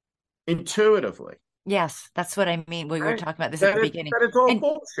intuitively. Yes, that's what I mean. We were talking about this at the beginning. That it's all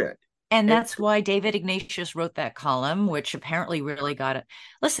bullshit. And that's why David Ignatius wrote that column, which apparently really got it.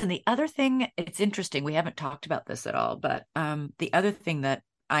 Listen, the other thing, it's interesting. We haven't talked about this at all, but the other thing that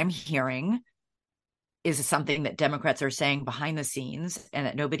I'm hearing is something that Democrats are saying behind the scenes and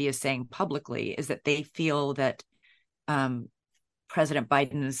that nobody is saying publicly, is that they feel that President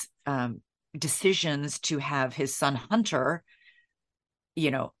Biden's decisions to have his son Hunter,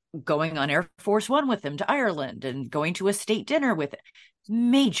 going on Air Force One with him to Ireland and going to a state dinner with it,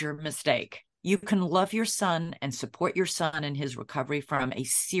 major mistake. You can love your son and support your son in his recovery from a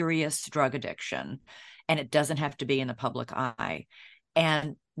serious drug addiction, and it doesn't have to be in the public eye.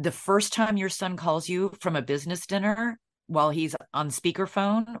 And the first time your son calls you from a business dinner while he's on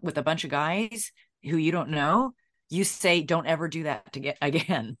speakerphone with a bunch of guys who you don't know, you say, don't ever do that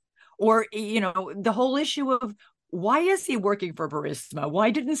again. Or, the whole issue of, why is he working for Burisma?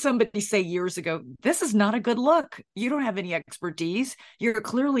 Why didn't somebody say years ago, this is not a good look? You don't have any expertise. You're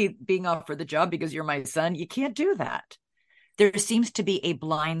clearly being offered the job because you're my son. You can't do that. There seems to be a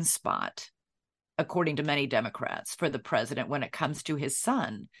blind spot, according to many Democrats, for the president when it comes to his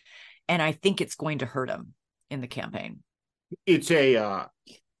son. And I think it's going to hurt him in the campaign. It's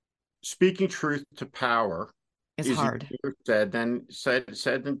speaking truth to power. It's hard. Said than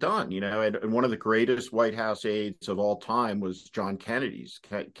done. And one of the greatest White House aides of all time was John Kennedy's,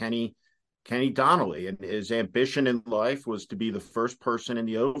 Kenny Donnelly, and his ambition in life was to be the first person in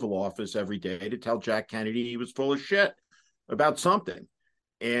the Oval Office every day to tell Jack Kennedy he was full of shit about something,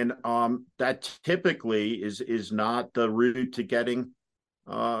 and that typically is not the route to getting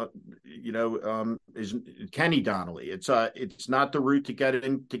is Kenny Donnelly. It's not the route to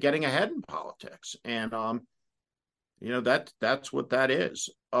getting ahead in politics, and that's what that is.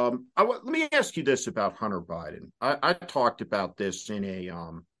 Let me ask you this about Hunter Biden. I talked about this in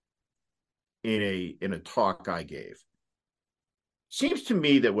a talk I gave. Seems to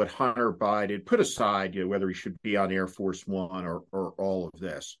me that what Hunter Biden, put aside, whether he should be on Air Force One or all of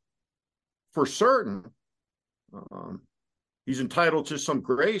this, for certain, he's entitled to some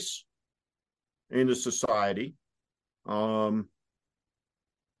grace in the society. Lot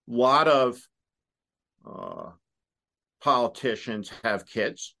of politicians have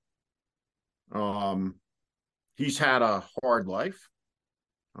kids. He's had a hard life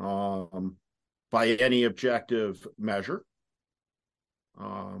by any objective measure.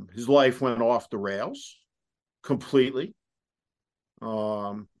 His life went off the rails completely.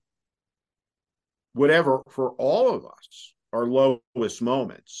 Whatever, for all of us, our lowest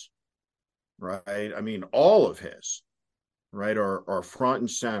moments, right? I mean, all of his, right, are front and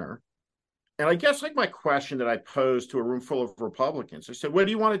center. And I guess like my question that I posed to a room full of Republicans, I said, what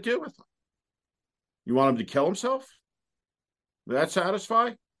do you want to do with him? You want him to kill himself? Will that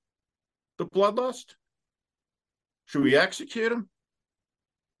satisfy the bloodlust? Should we execute him?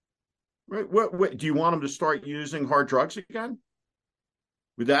 Right? What do you want him to start using hard drugs again?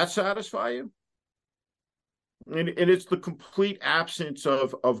 Would that satisfy you? And it's the complete absence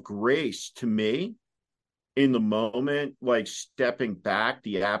of grace to me in the moment, like stepping back,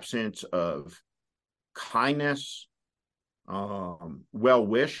 the absence of kindness, well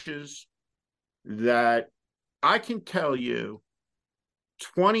wishes, that I can tell you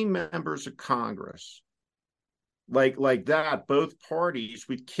 20 members of Congress like that, both parties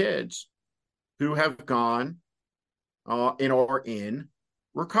with kids who have gone and are in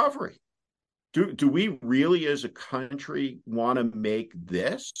recovery. Do we really as a country want to make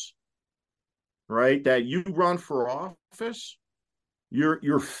this, right? That you run for office,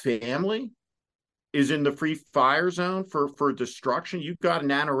 your family is in the free fire zone for destruction. You've got an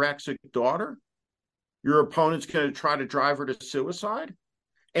anorexic daughter. Your opponent's going to try to drive her to suicide.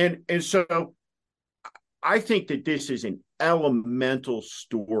 And so I think that this is an elemental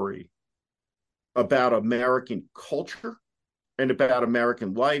story about American culture and about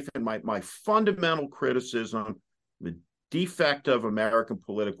American life. And my fundamental criticism, the defect of American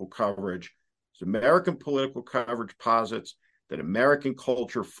political coverage, is American political coverage posits that American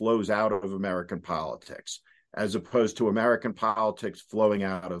culture flows out of American politics, as opposed to American politics flowing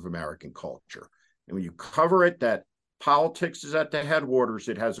out of American culture. And when you cover it, that politics is at the headwaters,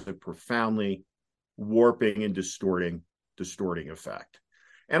 it has a profoundly warping and distorting effect.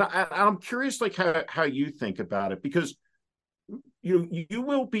 And I'm curious, like how you think about it, because you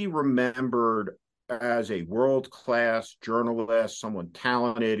will be remembered as a world-class journalist, someone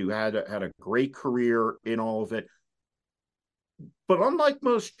talented who had a great career in all of it. But unlike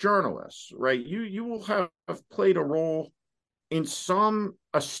most journalists, right, you will have played a role in some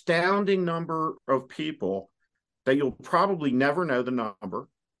astounding number of people that you'll probably never know the number.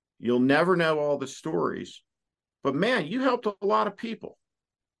 You'll never know all the stories. But man, you helped a lot of people.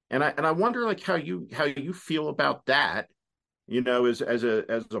 And I wonder like how you feel about that, as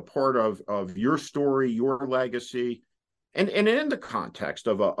a part of your story, your legacy, and in the context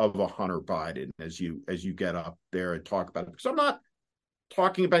of a Hunter Biden as you get up there and talk about it. Because I'm not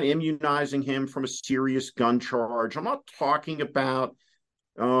talking about immunizing him from a serious gun charge. I'm not talking about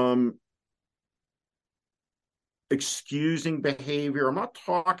excusing behavior. I'm not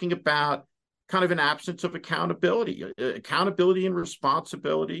talking about kind of an absence of accountability and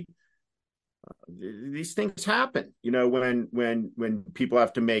responsibility. These things happen, when people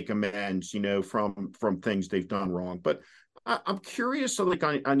have to make amends, from things they've done wrong. But I'm curious, like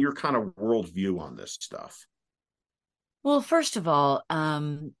on your kind of worldview on this stuff. Well, first of all,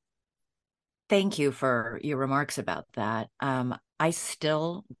 thank you for your remarks about that. I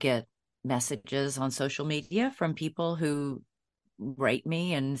still get messages on social media from people who write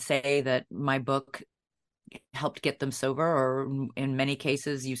me and say that my book helped get them sober, or in many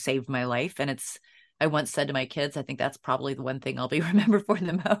cases, you saved my life. And I once said to my kids, I think that's probably the one thing I'll be remembered for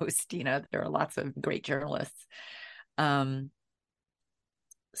the most. There are lots of great journalists. So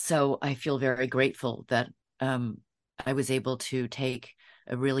I feel very grateful that I was able to take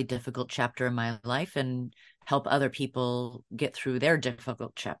a really difficult chapter in my life and help other people get through their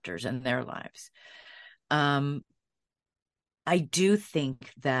difficult chapters in their lives. I do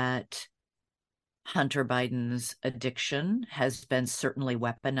think that Hunter Biden's addiction has been certainly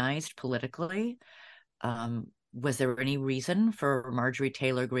weaponized politically. Was there any reason for Marjorie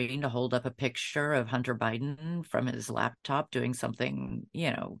Taylor Greene to hold up a picture of Hunter Biden from his laptop doing something,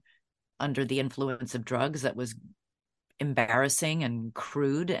 under the influence of drugs that was embarrassing and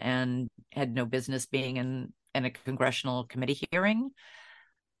crude and had no business being in a congressional committee hearing?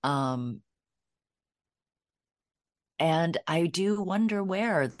 And I do wonder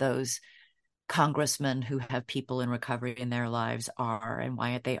where those congressmen who have people in recovery in their lives are, and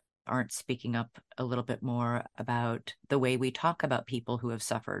why they aren't speaking up a little bit more about the way we talk about people who have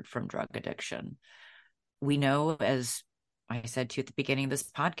suffered from drug addiction. We know, as I said to you at the beginning of this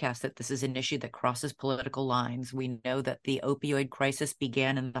podcast, that this is an issue that crosses political lines. We know that the opioid crisis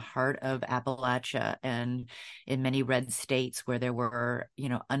began in the heart of Appalachia and in many red states where there were,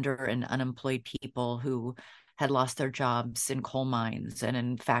 under and unemployed people who had lost their jobs in coal mines and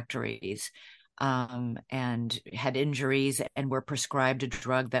in factories, and had injuries and were prescribed a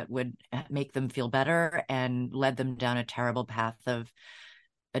drug that would make them feel better and led them down a terrible path of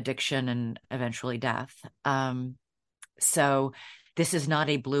addiction and eventually death. So this is not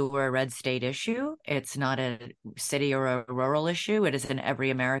a blue or a red state issue. It's not a city or a rural issue. It is an every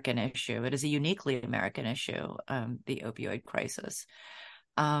American issue. It is a uniquely American issue, the opioid crisis.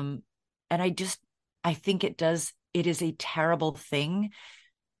 And I think it is a terrible thing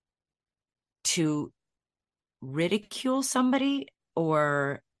to ridicule somebody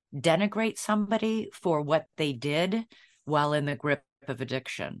or denigrate somebody for what they did while in the grip of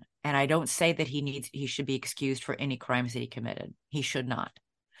addiction. And I don't say that he should be excused for any crimes that he committed. He should not.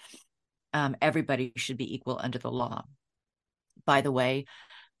 Everybody should be equal under the law. By the way,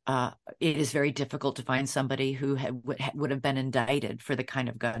 it is very difficult to find somebody who would have been indicted for the kind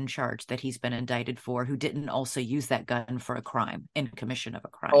of gun charge that he's been indicted for, who didn't also use that gun for a crime, in commission of a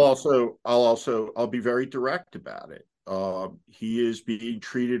crime. I'll be very direct about it. He is being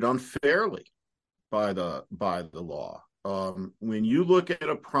treated unfairly by the law. When you look at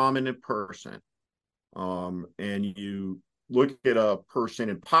a prominent person, and you look at a person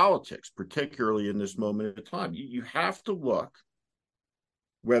in politics, particularly in this moment of time, you have to look,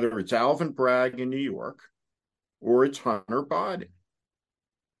 whether it's Alvin Bragg in New York or it's Hunter Biden.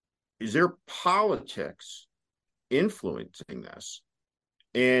 Is there politics influencing this?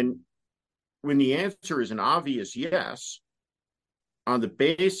 And when the answer is an obvious yes, on the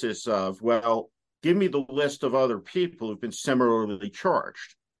basis of, well, give me the list of other people who've been similarly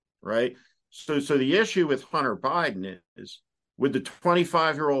charged, right? So the issue with Hunter Biden is, would the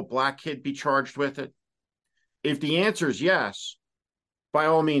 25-year-old black kid be charged with it? If the answer is yes, by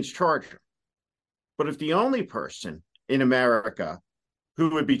all means, charge him. But if the only person in America who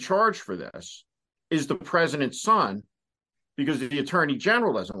would be charged for this is the president's son, because the attorney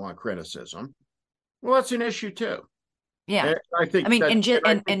general doesn't want criticism, well, that's an issue too. Yeah, and I think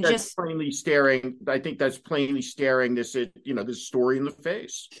that's plainly staring. I think that's plainly staring this story in the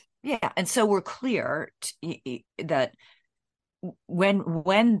face. Yeah, and so we're clear that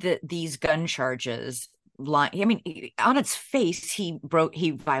when these gun charges, on its face, he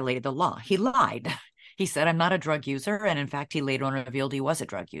violated the law. He lied. He said, "I'm not a drug user," and in fact, he later on revealed he was a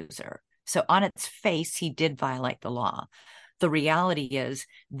drug user. So on its face, he did violate the law. The reality is,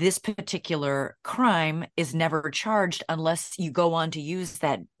 this particular crime is never charged unless you go on to use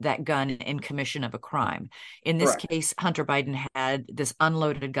that gun in commission of a crime. In this case, Hunter Biden had this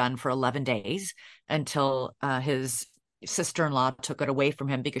unloaded gun for 11 days until his sister-in-law took it away from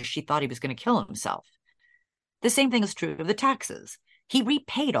him because she thought he was going to kill himself. The same thing is true of the taxes. He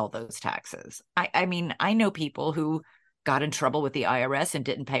repaid all those taxes. I know people who got in trouble with the IRS and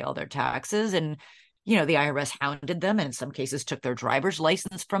didn't pay all their taxes, and the IRS hounded them and in some cases took their driver's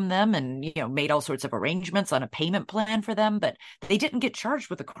license from them and, made all sorts of arrangements on a payment plan for them, but they didn't get charged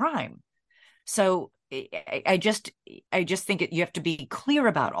with a crime. So I just think you have to be clear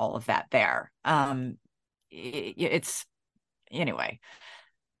about all of that there. Anyway,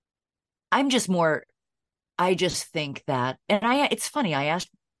 I just think that, and it's funny, I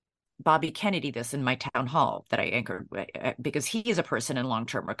asked Bobby Kennedy this in my town hall that I anchored, because he is a person in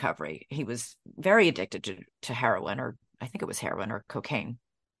long-term recovery. He was very addicted to heroin, or I think it was heroin or cocaine.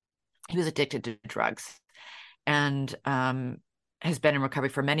 He was addicted to drugs and has been in recovery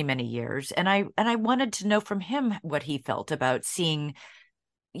for many, many years. And I wanted to know from him what he felt about seeing,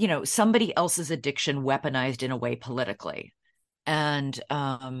 somebody else's addiction weaponized in a way politically. And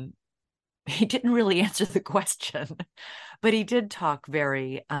he didn't really answer the question, but he did talk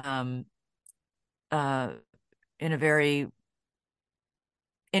very, in a very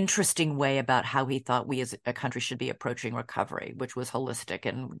interesting way about how he thought we as a country should be approaching recovery, which was holistic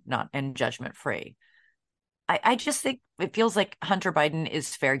and judgment free. I just think it feels like Hunter Biden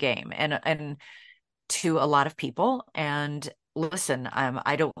is fair game, and to a lot of people. And listen,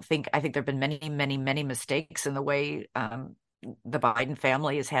 I think there have been many, many, many mistakes in the way the Biden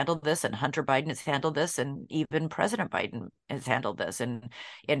family has handled this, and Hunter Biden has handled this, and even President Biden has handled this, and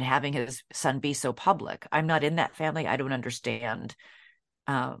in having his son be so public. I'm not in that family. I don't understand,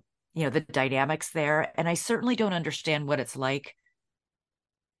 the dynamics there. And I certainly don't understand what it's like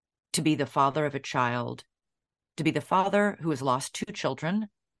to be the father of a child, to be the father who has lost 2 children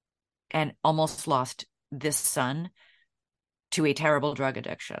and almost lost this son to a terrible drug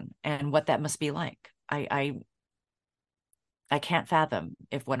addiction, and what that must be like. I can't fathom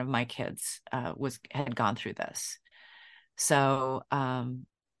if one of my kids had gone through this. So I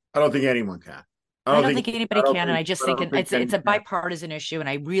don't think anyone can. I don't think anybody can, and I just think it's a bipartisan issue, and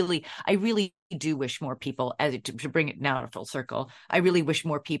I really do wish more people, to bring it now to full circle, I really wish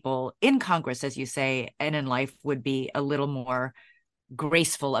more people in Congress, as you say, and in life would be a little more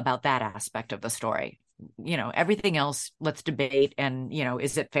graceful about that aspect of the story. Everything else, let's debate. And,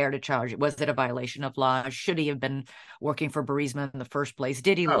 is it fair to charge? Was it a violation of law? Should he have been working for Burisma in the first place?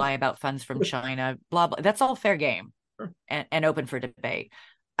 Did he lie about funds from China? Blah, blah. That's all fair game and open for debate.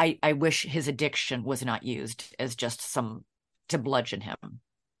 I wish his addiction was not used as just to bludgeon him.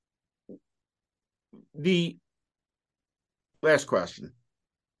 The last question.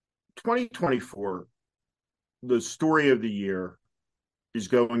 2024, the story of the year is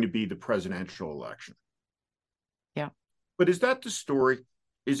going to be the presidential election. Yeah. But is that the story?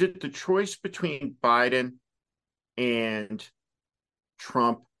 Is it the choice between Biden and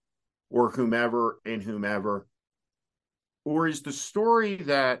Trump or whomever and whomever? Or is the story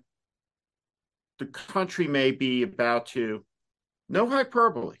that the country may be about to, no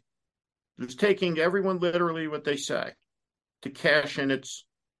hyperbole, just taking everyone literally what they say, to cash in its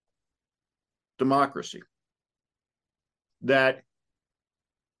democracy? That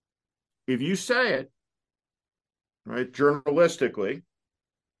if you say it, right, journalistically,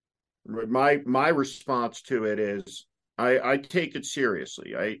 my response to it is I take it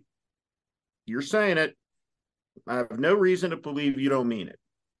seriously. You're saying it. I have no reason to believe you don't mean it.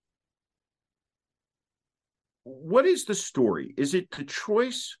 What is the story? Is it the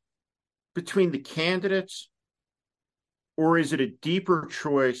choice between the candidates, or is it a deeper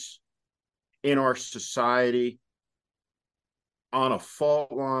choice in our society on a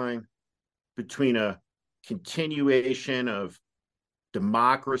fault line between a continuation of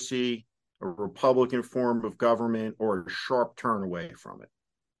democracy, a Republican form of government, or a sharp turn away from it?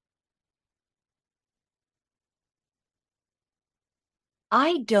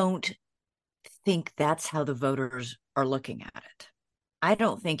 I don't think that's how the voters are looking at it. I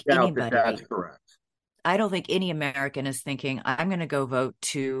don't think anybody. That's correct. I don't think any American is thinking, I'm going to go vote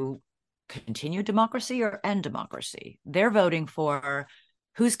to continue democracy or end democracy. They're voting for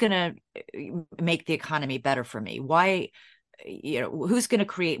who's going to make the economy better for me. Why, who's going to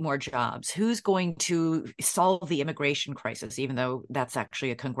create more jobs? Who's going to solve the immigration crisis, even though that's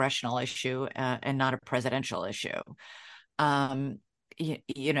actually a congressional issue and not a presidential issue?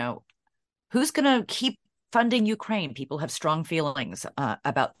 Who's going to keep funding Ukraine? People have strong feelings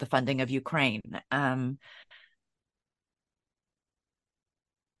about the funding of Ukraine.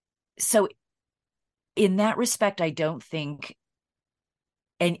 So in that respect, I don't think,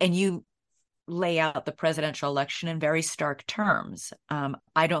 and you lay out the presidential election in very stark terms.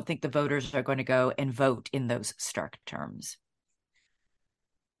 I don't think the voters are going to go and vote in those stark terms.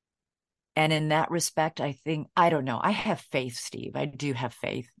 And in that respect, I think, I don't know, I have faith, Steve. I do have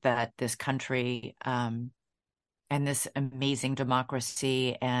faith that this country and this amazing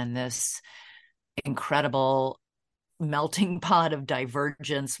democracy and this incredible melting pot of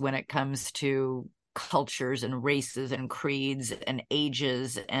divergence when it comes to cultures and races and creeds and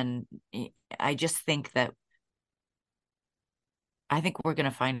ages. And I just think that we're going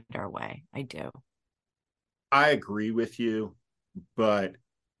to find our way. I do. I agree with you, but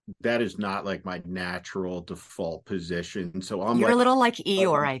that is not like my natural default position. So You're a little like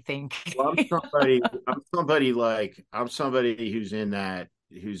Eeyore, I think. Well, I'm somebody who's in that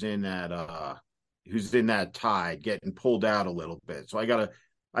tide, getting pulled out a little bit. So I gotta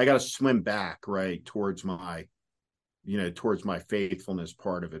swim back, right, towards my faithfulness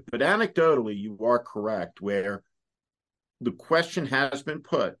part of it. But anecdotally, you are correct, where the question has been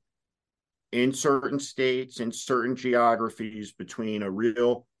put in certain states, in certain geographies, between a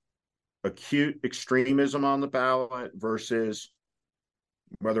real acute extremism on the ballot versus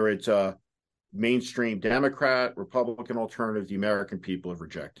whether it's a mainstream Democrat, Republican alternative. The American people have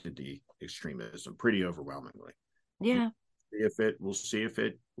rejected the extremism pretty overwhelmingly. Yeah. We'll see if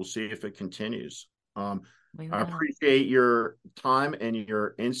it continues. We I will. appreciate your time and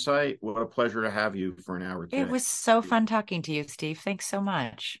your insight. What a pleasure to have you for an hour today. It was so fun talking to you, Steve. Thanks so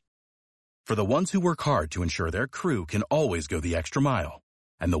much. For the ones who work hard to ensure their crew can always go the extra mile,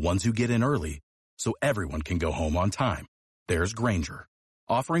 and the ones who get in early so everyone can go home on time, there's Grainger,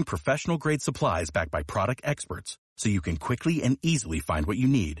 offering professional-grade supplies backed by product experts so you can quickly and easily find what you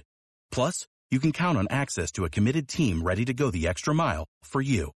need. Plus, you can count on access to a committed team ready to go the extra mile for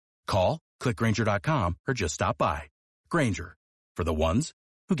you. Call, click Grainger.com, or just stop by. Grainger, for the ones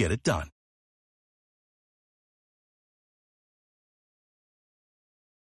who get it done.